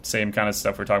 same kind of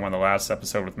stuff we were talking about in the last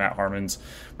episode with Matt Harmon's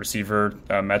receiver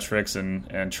metrics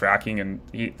and tracking. And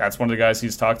that's one of the guys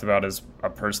he's talked about as a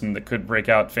person that could break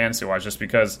out fantasy-wise just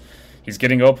because he's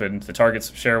getting open. The target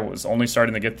share was only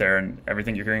starting to get there, and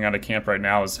everything you're hearing out of camp right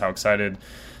now is how excited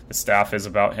the staff is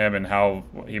about him and how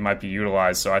he might be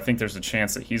utilized. So I think there's a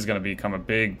chance that he's going to become a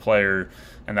big player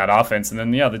in that offense. And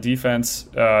then, the defense,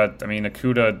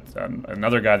 Okudah,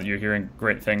 another guy that you're hearing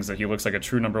great things, that he looks like a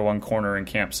true number one corner in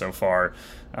camp so far.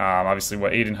 Obviously,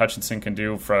 what Aiden Hutchinson can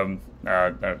do from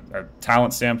a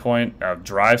talent standpoint, a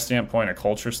drive standpoint, a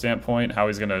culture standpoint, how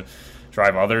he's going to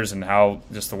drive others, and how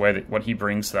just the way that what he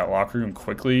brings to that locker room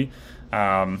quickly.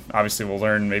 Obviously, we'll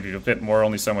learn maybe a bit more.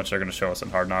 Only so much they're going to show us in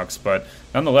Hard Knocks, but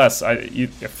nonetheless, I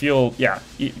feel,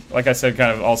 like I said,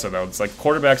 kind of also though, it's like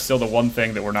quarterback's still the one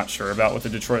thing that we're not sure about with the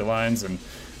Detroit Lions, and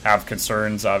have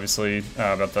concerns obviously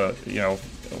about the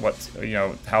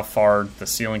how far the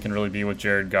ceiling can really be with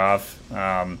Jared Goff.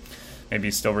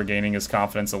 Maybe still regaining his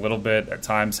confidence a little bit. At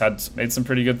times, made some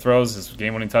pretty good throws. His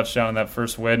game-winning touchdown in that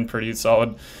first win, pretty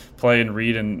solid play and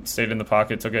read, and stayed in the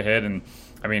pocket, took a hit, and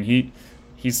I mean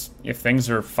he's if things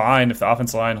are fine, if the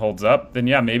offensive line holds up, then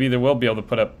maybe they will be able to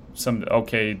put up some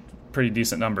pretty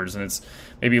decent numbers. And it's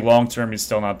maybe long term he's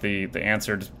still not the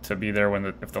answer to be there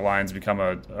if the Lions become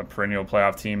a perennial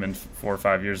playoff team in 4 or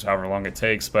 5 years, however long it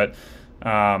takes. But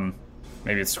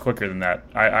maybe it's quicker than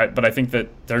that. But I think that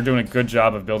they're doing a good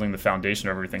job of building the foundation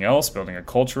of everything else, building a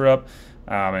culture up,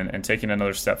 and taking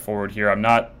another step forward here. I'm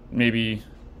not maybe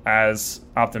as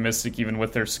optimistic, even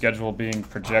with their schedule being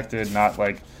projected, not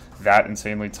like that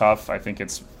insanely tough. I think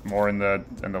it's more in the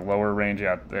lower range. They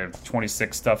have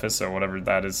 26 toughest, so whatever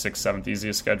that is, 6th, 7th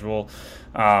easiest schedule.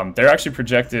 They're actually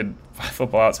projected by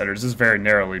Football Outsiders. This is very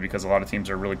narrowly because a lot of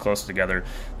teams are really close together.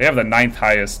 They have the 9th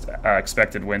highest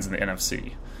expected wins in the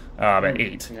NFC. At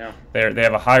 8. Yeah. They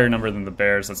have a higher number than the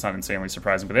Bears. That's not insanely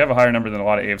surprising, but they have a higher number than a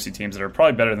lot of AFC teams that are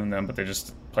probably better than them, but they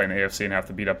just play in the AFC and have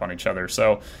to beat up on each other.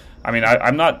 So, I mean,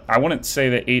 I wouldn't say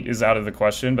that 8 is out of the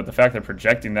question, but the fact they're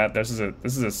projecting that, this is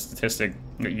a statistic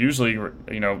that usually,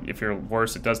 if you're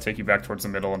worse, it does take you back towards the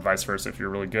middle, and vice versa. If you're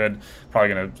really good,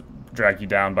 probably going to drag you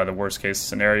down by the worst case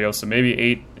scenario. So maybe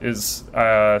 8 is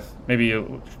maybe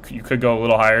you could go a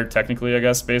little higher technically, I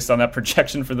guess, based on that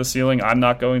projection for the ceiling. I'm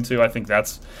not going to. I think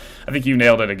you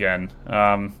nailed it again.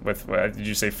 With did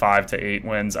you say 5 to 8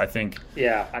 wins? I think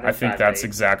that's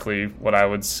exactly what I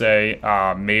would say.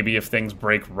 Maybe if things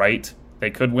break right, they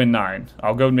could win 9.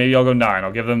 I'll go 9.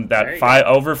 I'll give them that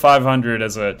over 500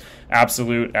 as a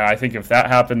absolute. I think if that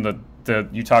happened,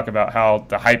 you talk about how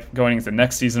the hype going into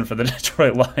next season for the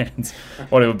Detroit Lions,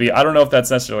 what it would be. I don't know if that's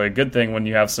necessarily a good thing when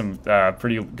you have some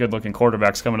pretty good-looking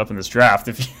quarterbacks coming up in this draft.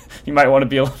 If you might want to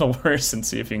be a little worse and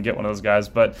see if you can get one of those guys.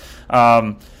 But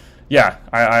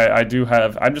I do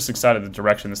have. I'm just excited the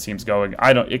direction this team's going.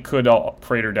 It could all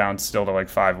crater down still to like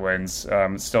 5 wins.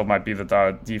 It still might be that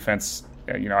the defense.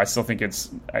 I still think it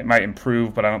might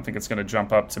improve, but I don't think it's going to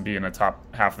jump up to be in the top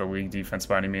half of the league defense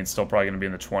by any means. Still probably going to be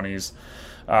in the 20s.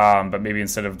 But maybe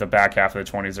instead of the back half of the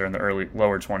 20s, they're in the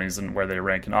lower 20s and where they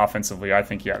rank. And offensively, I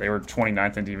think, they were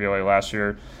 29th in DVOA last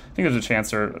year. I think there's a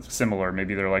chance they're similar.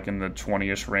 Maybe they're like in the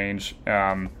 20-ish range.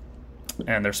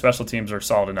 And their special teams are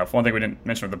solid enough. One thing we didn't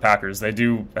mention with the Packers, they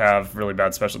do have really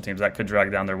bad special teams. That could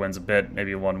drag down their wins a bit,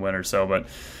 maybe 1 win or so. But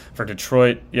for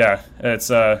Detroit, it's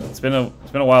been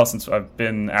a while since I've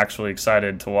been actually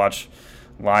excited to watch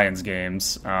Lions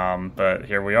games. But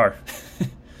here we are.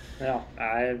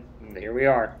 Here we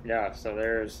are. Yeah, so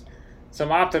there's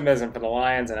some optimism for the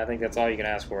Lions, and I think that's all you can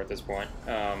ask for at this point.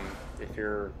 If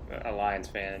you're a Lions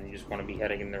fan and you just want to be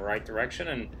heading in the right direction,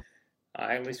 and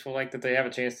I at least feel like that they have a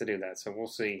chance to do that. So we'll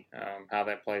see how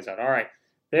that plays out. All right,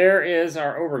 there is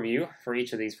our overview for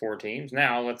each of these 4 teams.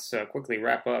 Now let's quickly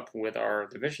wrap up with our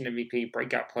division MVP,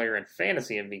 breakout player, and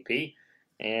fantasy MVP.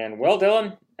 And well,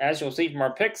 Dylan, as you'll see from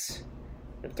our picks,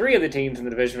 the 3 of the teams in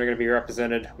the division are going to be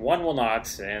represented. 1 will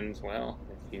not. And, well,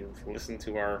 if you've listened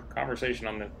to our conversation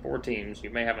on the 4 teams, you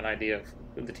may have an idea of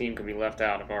who the team could be left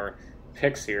out of our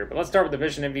picks here. But let's start with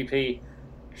division MVP.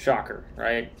 Shocker,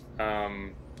 right?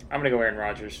 I'm going to go Aaron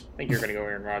Rodgers. I think you're going to go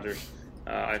Aaron Rodgers.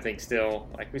 I think still,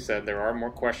 like we said, there are more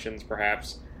questions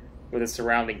perhaps with the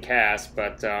surrounding cast,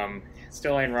 but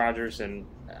still Aaron Rodgers, and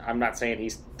I'm not saying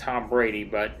he's Tom Brady,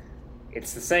 but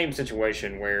it's the same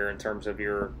situation where in terms of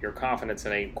your confidence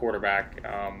in a quarterback,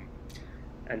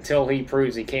 until he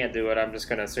proves he can't do it, I'm just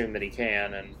going to assume that he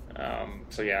can. And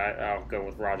so, yeah, I'll go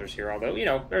with Rodgers here. Although,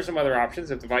 there's some other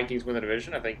options. If the Vikings win the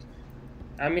division,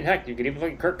 heck, you could even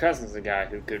look at Kirk Cousins, the guy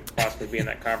who could possibly be in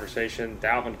that conversation.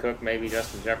 Dalvin Cook, maybe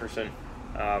Justin Jefferson.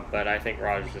 But I think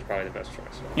Rodgers is probably the best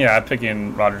choice. Yeah, I pick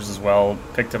in Rodgers as well.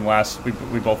 Picked him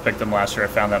we both picked him last year. I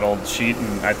found that old sheet,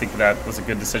 and I think that was a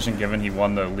good decision given he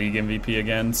won the league MVP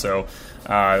again. So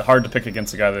hard to pick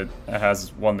against a guy that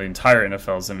has won the entire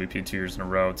NFL's MVP 2 years in a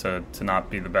row to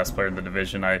not be the best player in the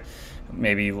division. I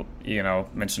maybe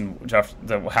mentioned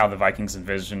how the Vikings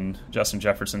envision Justin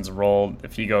Jefferson's role.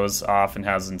 If he goes off and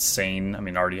has insane,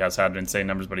 already has had insane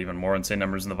numbers, but even more insane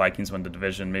numbers, and the Vikings win the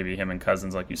division, maybe him and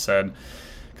Cousins, like you said,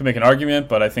 could make an argument.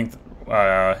 But I think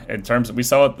in terms of, we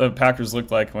saw what the Packers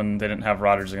looked like when they didn't have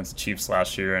Rodgers against the Chiefs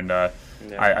last year, and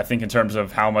I think in terms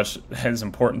of how much his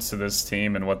importance to this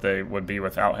team and what they would be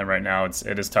without him right now,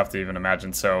 it is tough to even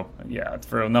imagine. So yeah,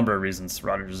 for a number of reasons,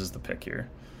 Rodgers is the pick here.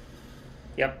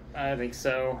 Yep, I think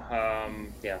so. I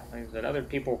think that other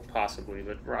people possibly,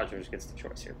 but Rodgers gets the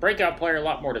choice here. Breakout player, a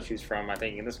lot more to choose from, I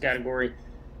think, in this category.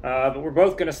 But we're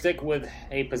both going to stick with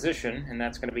a position, and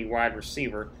that's going to be wide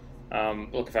receiver.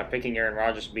 Look, if I'm picking Aaron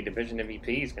Rodgers to be division MVP,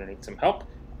 he's going to need some help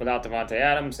without Davante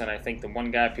Adams, and I think the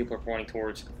one guy people are pointing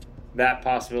towards that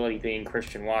possibility being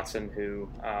Christian Watson, who,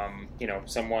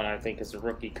 someone I think as a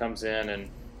rookie comes in, and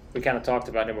we kind of talked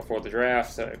about him before the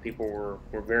draft. So people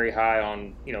were very high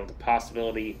on, the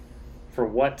possibility for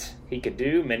what he could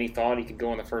do. Many thought he could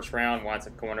go in the first round, winds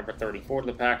up going number 34 to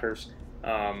the Packers.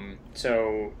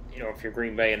 So, if you're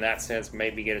Green Bay in that sense,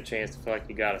 maybe get a chance to feel like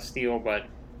you got a steal. But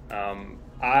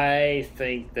I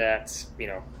think that,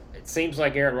 it seems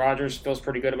like Aaron Rodgers feels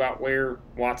pretty good about where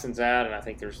Watson's at. And I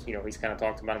think there's, he's kind of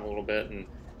talked about him a little bit.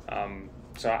 And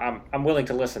so I'm willing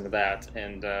to listen to that.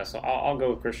 And so I'll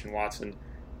go with Christian Watson.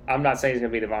 I'm not saying he's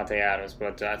going to be Davante Adams,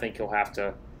 but I think he'll have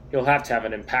to have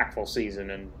an impactful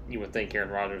season, and you would think Aaron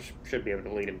Rodgers should be able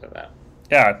to lead him to that.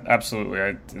 Yeah,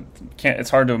 absolutely. It's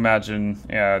hard to imagine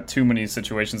too many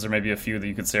situations. There may be a few that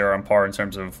you could say are on par in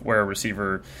terms of where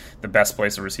the best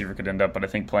place a receiver could end up. But I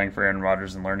think playing for Aaron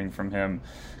Rodgers and learning from him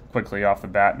quickly off the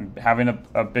bat and having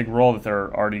a big role that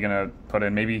they're already going to put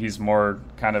in. Maybe he's more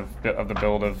kind of the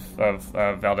build of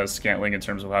Valdez-Scantling in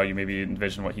terms of how you maybe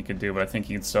envision what he could do, but I think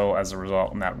he can still, as a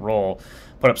result in that role,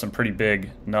 put up some pretty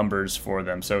big numbers for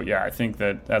them. So yeah, I think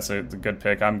that's a good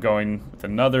pick. I'm going with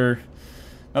another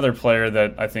player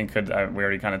that I think could, we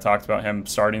already kind of talked about him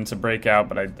starting to break out,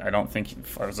 but I don't think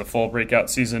it was a full breakout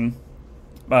season.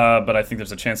 But I think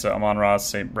there's a chance that Amon-Ra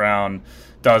St. Brown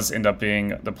does end up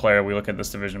being the player. We look at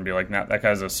this division and be like, nah, that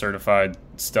guy's a certified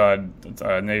stud,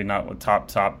 maybe not a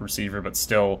top receiver, but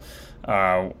still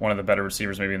one of the better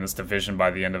receivers maybe in this division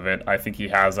by the end of it. I think he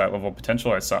has that level of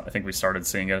potential. I think we started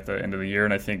seeing it at the end of the year,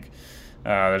 and I think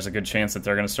there's a good chance that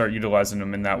they're going to start utilizing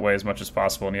him in that way as much as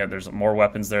possible. And yet there's more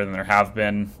weapons there than there have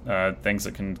been, things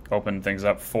that can open things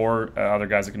up for other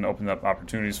guys that can open up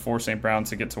opportunities for St. Brown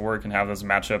to get to work and have those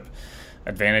matchup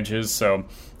advantages. So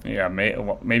yeah,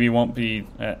 maybe won't be,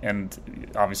 and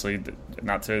obviously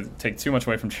not to take too much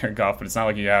away from Jared Goff, but it's not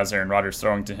like he has Aaron Rodgers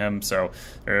throwing to him, so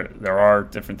there are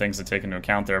different things to take into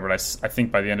account there. But I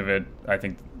think by the end of it, I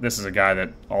think this is a guy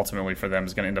that ultimately for them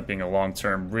is going to end up being a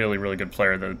long-term, really, really good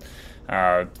player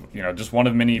that just one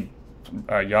of many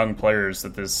young players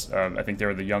that this I think they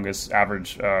were the youngest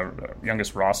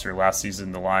roster last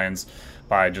season, the Lions,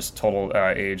 by just total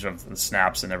age of the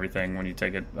snaps and everything when you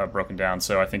take it broken down.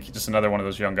 So I think he's just another one of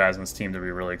those young guys on this team to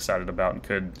be really excited about and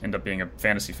could end up being a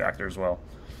fantasy factor as well.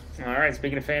 All right,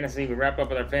 speaking of fantasy, we wrap up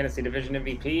with our fantasy division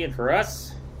MVP, and for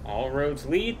us, all roads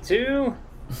lead to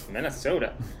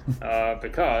Minnesota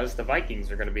because the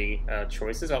Vikings are going to be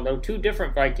choices, although two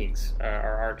different Vikings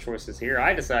are our choices here.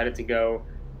 I decided to go,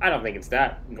 I don't think it's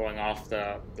that going off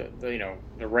the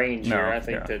range here. I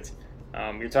think that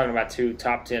you're talking about two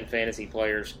top 10 fantasy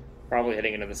players probably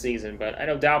heading into the season, but I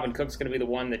know Dalvin Cook's going to be the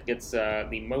one that gets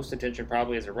the most attention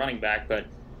probably as a running back, but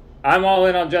I'm all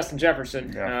in on Justin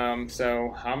Jefferson. Yeah.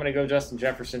 So I'm going to go Justin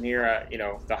Jefferson here.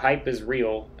 The hype is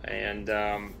real,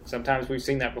 and sometimes we've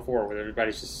seen that before where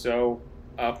everybody's just so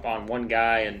up on one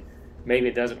guy and maybe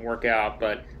it doesn't work out,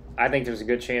 but I think there's a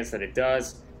good chance that it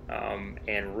does.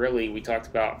 And really, we talked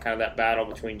about kind of that battle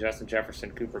between Justin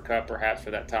Jefferson, Cooper Kupp, perhaps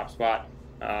for that top spot,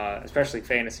 especially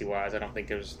fantasy-wise. I don't think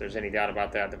there's any doubt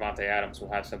about that. Davante Adams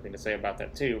will have something to say about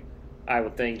that too. I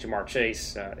would think Jamar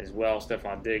Chase as well,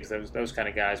 Stephon Diggs, those kind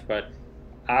of guys. But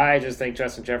I just think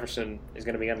Justin Jefferson is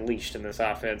going to be unleashed in this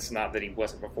offense. Not that he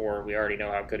wasn't before. We already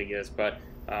know how good he is. But,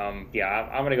 I'm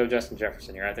going to go Justin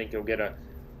Jefferson here. I think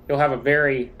he'll have a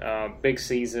very big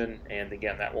season. And,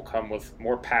 again, that will come with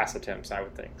more pass attempts, I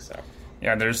would think. So.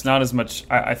 Yeah, there's not as much.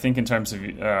 I think in terms of,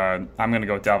 I'm going to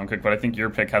go with Dalvin Cook, but I think your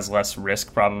pick has less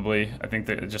risk probably. I think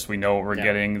that just we know what we're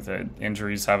getting. The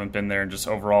injuries haven't been there, and just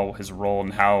overall his role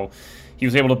and how he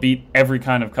was able to beat every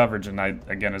kind of coverage. And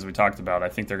again, as we talked about, I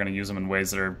think they're going to use him in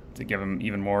ways that are to give him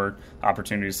even more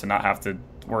opportunities to not have to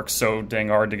work so dang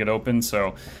hard to get open.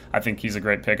 So I think he's a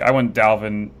great pick. I went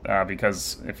Dalvin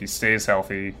because if he stays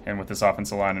healthy and with this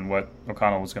offensive line and what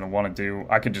O'Connell was going to want to do,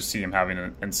 I could just see him having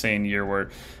an insane year where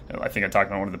I think I talked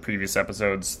about one of the previous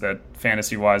episodes that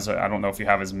fantasy-wise, I don't know if you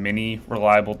have as many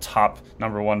reliable top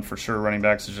number one for sure running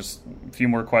backs. There's just a few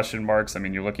more question marks. I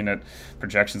mean, you're looking at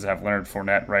projections that have Leonard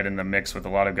Fournette right in the mix with a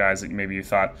lot of guys that maybe you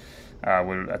thought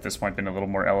would at this point been a little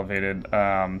more elevated.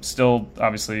 Still,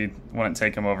 obviously, wouldn't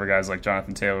take him over guys like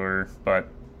Jonathan Taylor, but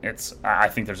I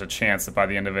think there's a chance that by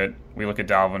the end of it, we look at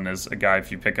Dalvin as a guy,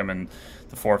 if you pick him in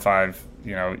the 4 or 5,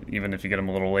 even if you get him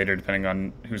a little later, depending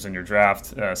on who's in your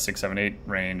draft, 6, 7, 8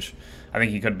 range, I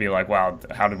think he could be like, wow,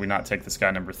 how did we not take this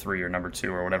guy number 3 or number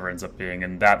 2 or whatever it ends up being?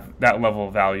 And that level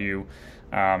of value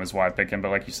is why I pick him. But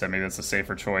like you said, maybe that's a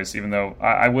safer choice, even though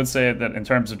I would say that in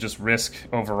terms of just risk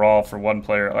overall for one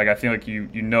player, like I feel like you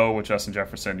know with Justin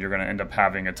Jefferson, you're going to end up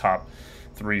having a top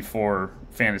 3, 4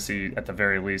 fantasy at the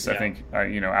very least. Yeah. I think,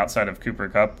 outside of Cooper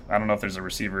Kupp, I don't know if there's a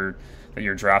receiver that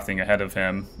you're drafting ahead of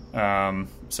him.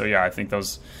 I think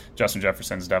Justin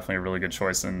Jefferson is definitely a really good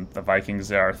choice, and the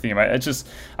Vikings are our theme.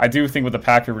 I do think with the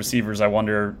Packer receivers, I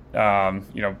wonder,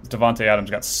 Devontae Adams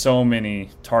got so many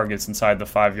targets inside the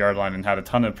 5-yard line and had a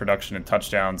ton of production and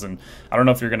touchdowns, and I don't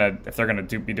know if they're gonna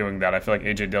be doing that. I feel like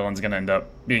A.J. Dillon's gonna end up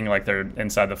being like their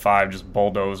inside the 5 just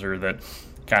bulldozer that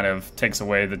kind of takes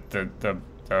away the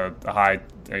high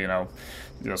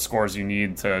scores you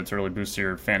need to really boost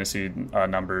your fantasy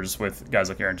numbers with guys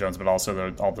like Aaron Jones, but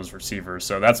also all those receivers.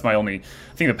 So that's my only.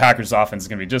 I think the Packers' offense is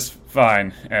going to be just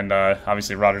fine, and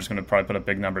obviously Rodgers is going to probably put up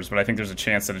big numbers, but I think there's a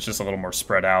chance that it's just a little more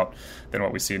spread out than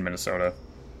what we see in Minnesota.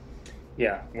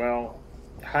 Yeah, well,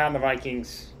 high on the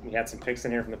Vikings. We had some picks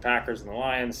in here from the Packers and the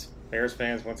Lions. Bears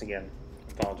fans, once again,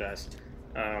 apologize.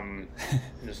 There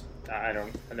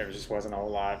just wasn't a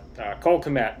whole lot. Cole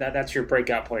Kmet, that's your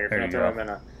breakout player. If you don't throw him in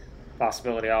a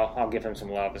possibility, I'll give him some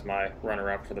love as my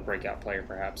runner-up for the breakout player,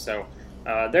 perhaps. So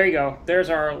there you go. There's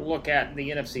our look at the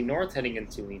NFC North heading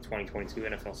into the 2022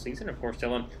 NFL season. Of course,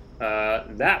 Dylan,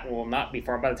 that will not be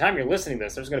far. By the time you're listening to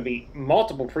this, there's going to be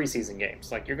multiple preseason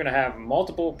games. Like, you're going to have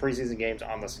multiple preseason games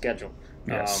on the schedule.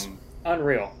 Yes.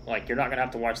 Unreal. Like, you're not going to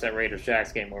have to watch that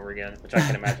Raiders-Jags game over again, which I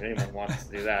can imagine anyone wants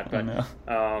to do that. But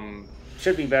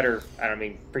should be better.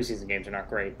 Preseason games are not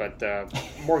great, but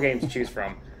more games to choose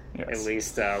from. Yes. At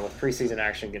least with preseason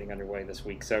action getting underway this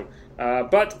week. So,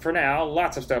 but for now,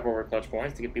 lots of stuff over at Clutch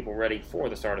Points to get people ready for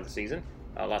the start of the season.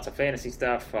 Lots of fantasy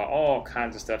stuff, all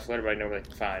kinds of stuff, so let everybody know where they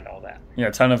can find all that. Yeah,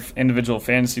 a ton of individual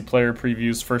fantasy player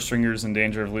previews, first stringers in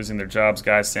danger of losing their jobs,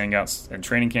 guys staying out in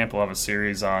training camp. We'll have a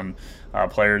series on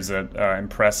players that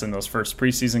impress in those first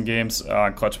preseason games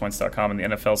on ClutchPoints.com in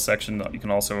the NFL section. You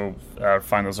can also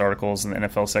find those articles in the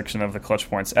NFL section of the Clutch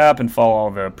Points app and follow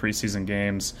all the preseason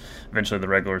games, eventually the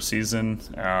regular season.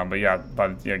 By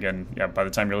the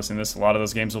time you're listening to this, a lot of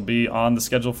those games will be on the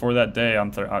schedule for that day.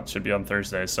 It should be on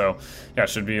Thursday. So, yeah, it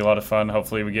should be a lot of fun.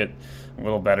 Hopefully we get a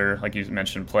little better, like you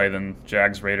mentioned, play than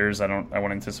Jags Raiders. I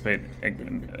wouldn't anticipate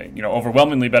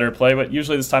overwhelmingly better play, but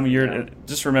usually this time of year,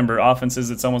 just remember offenses.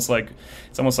 It's almost like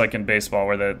in baseball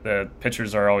where the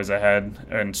pitchers are always ahead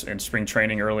in spring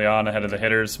training early on ahead of the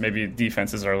hitters. Maybe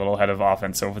defenses are a little ahead of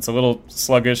offense. So if it's a little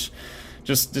sluggish,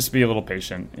 just be a little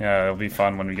patient. Yeah, it'll be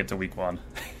fun when we get to week 1.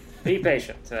 Be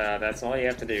patient. That's all you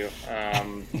have to do.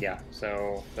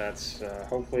 So that's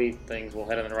hopefully things will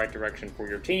head in the right direction for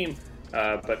your team.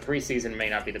 But preseason may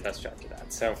not be the best judge of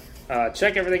that. So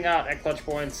check everything out at Clutch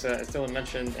Points, as Dylan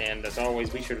mentioned. And as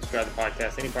always, be sure to subscribe to the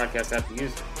podcast. Any podcast app you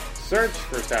use, search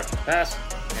for Establishing the Pass.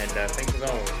 And thanks as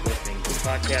always for listening to the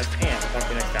podcast. And we'll talk to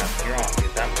you next time here on the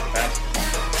Establishing the Pass